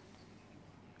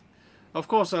 Of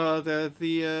course,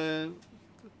 the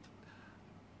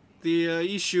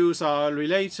issues are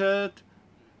related.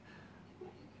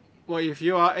 Well, if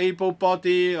you are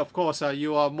able-bodied, of course,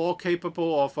 you are more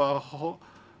capable of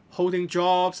holding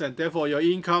jobs, and therefore your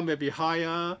income may be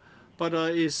higher. But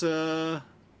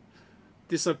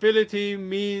disability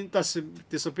means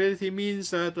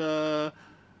that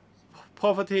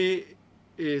poverty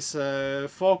is a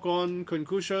foregone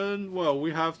conclusion? Well,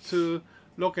 we have to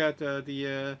look at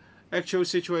the actual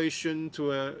situation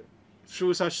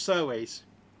through such surveys.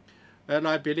 And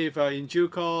I believe in due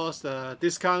course,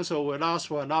 this council will ask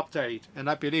for an update. And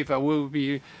I believe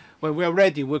when we're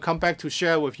ready, we'll come back to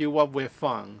share with you what we've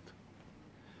found.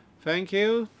 Thank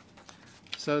you.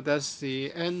 So that's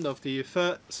the end of the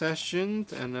third session.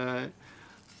 And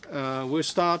we'll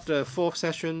start the fourth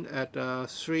session at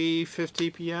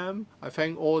 3:50 p.m. I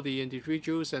thank all the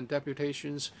individuals and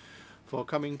deputations for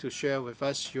coming to share with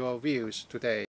us your views today.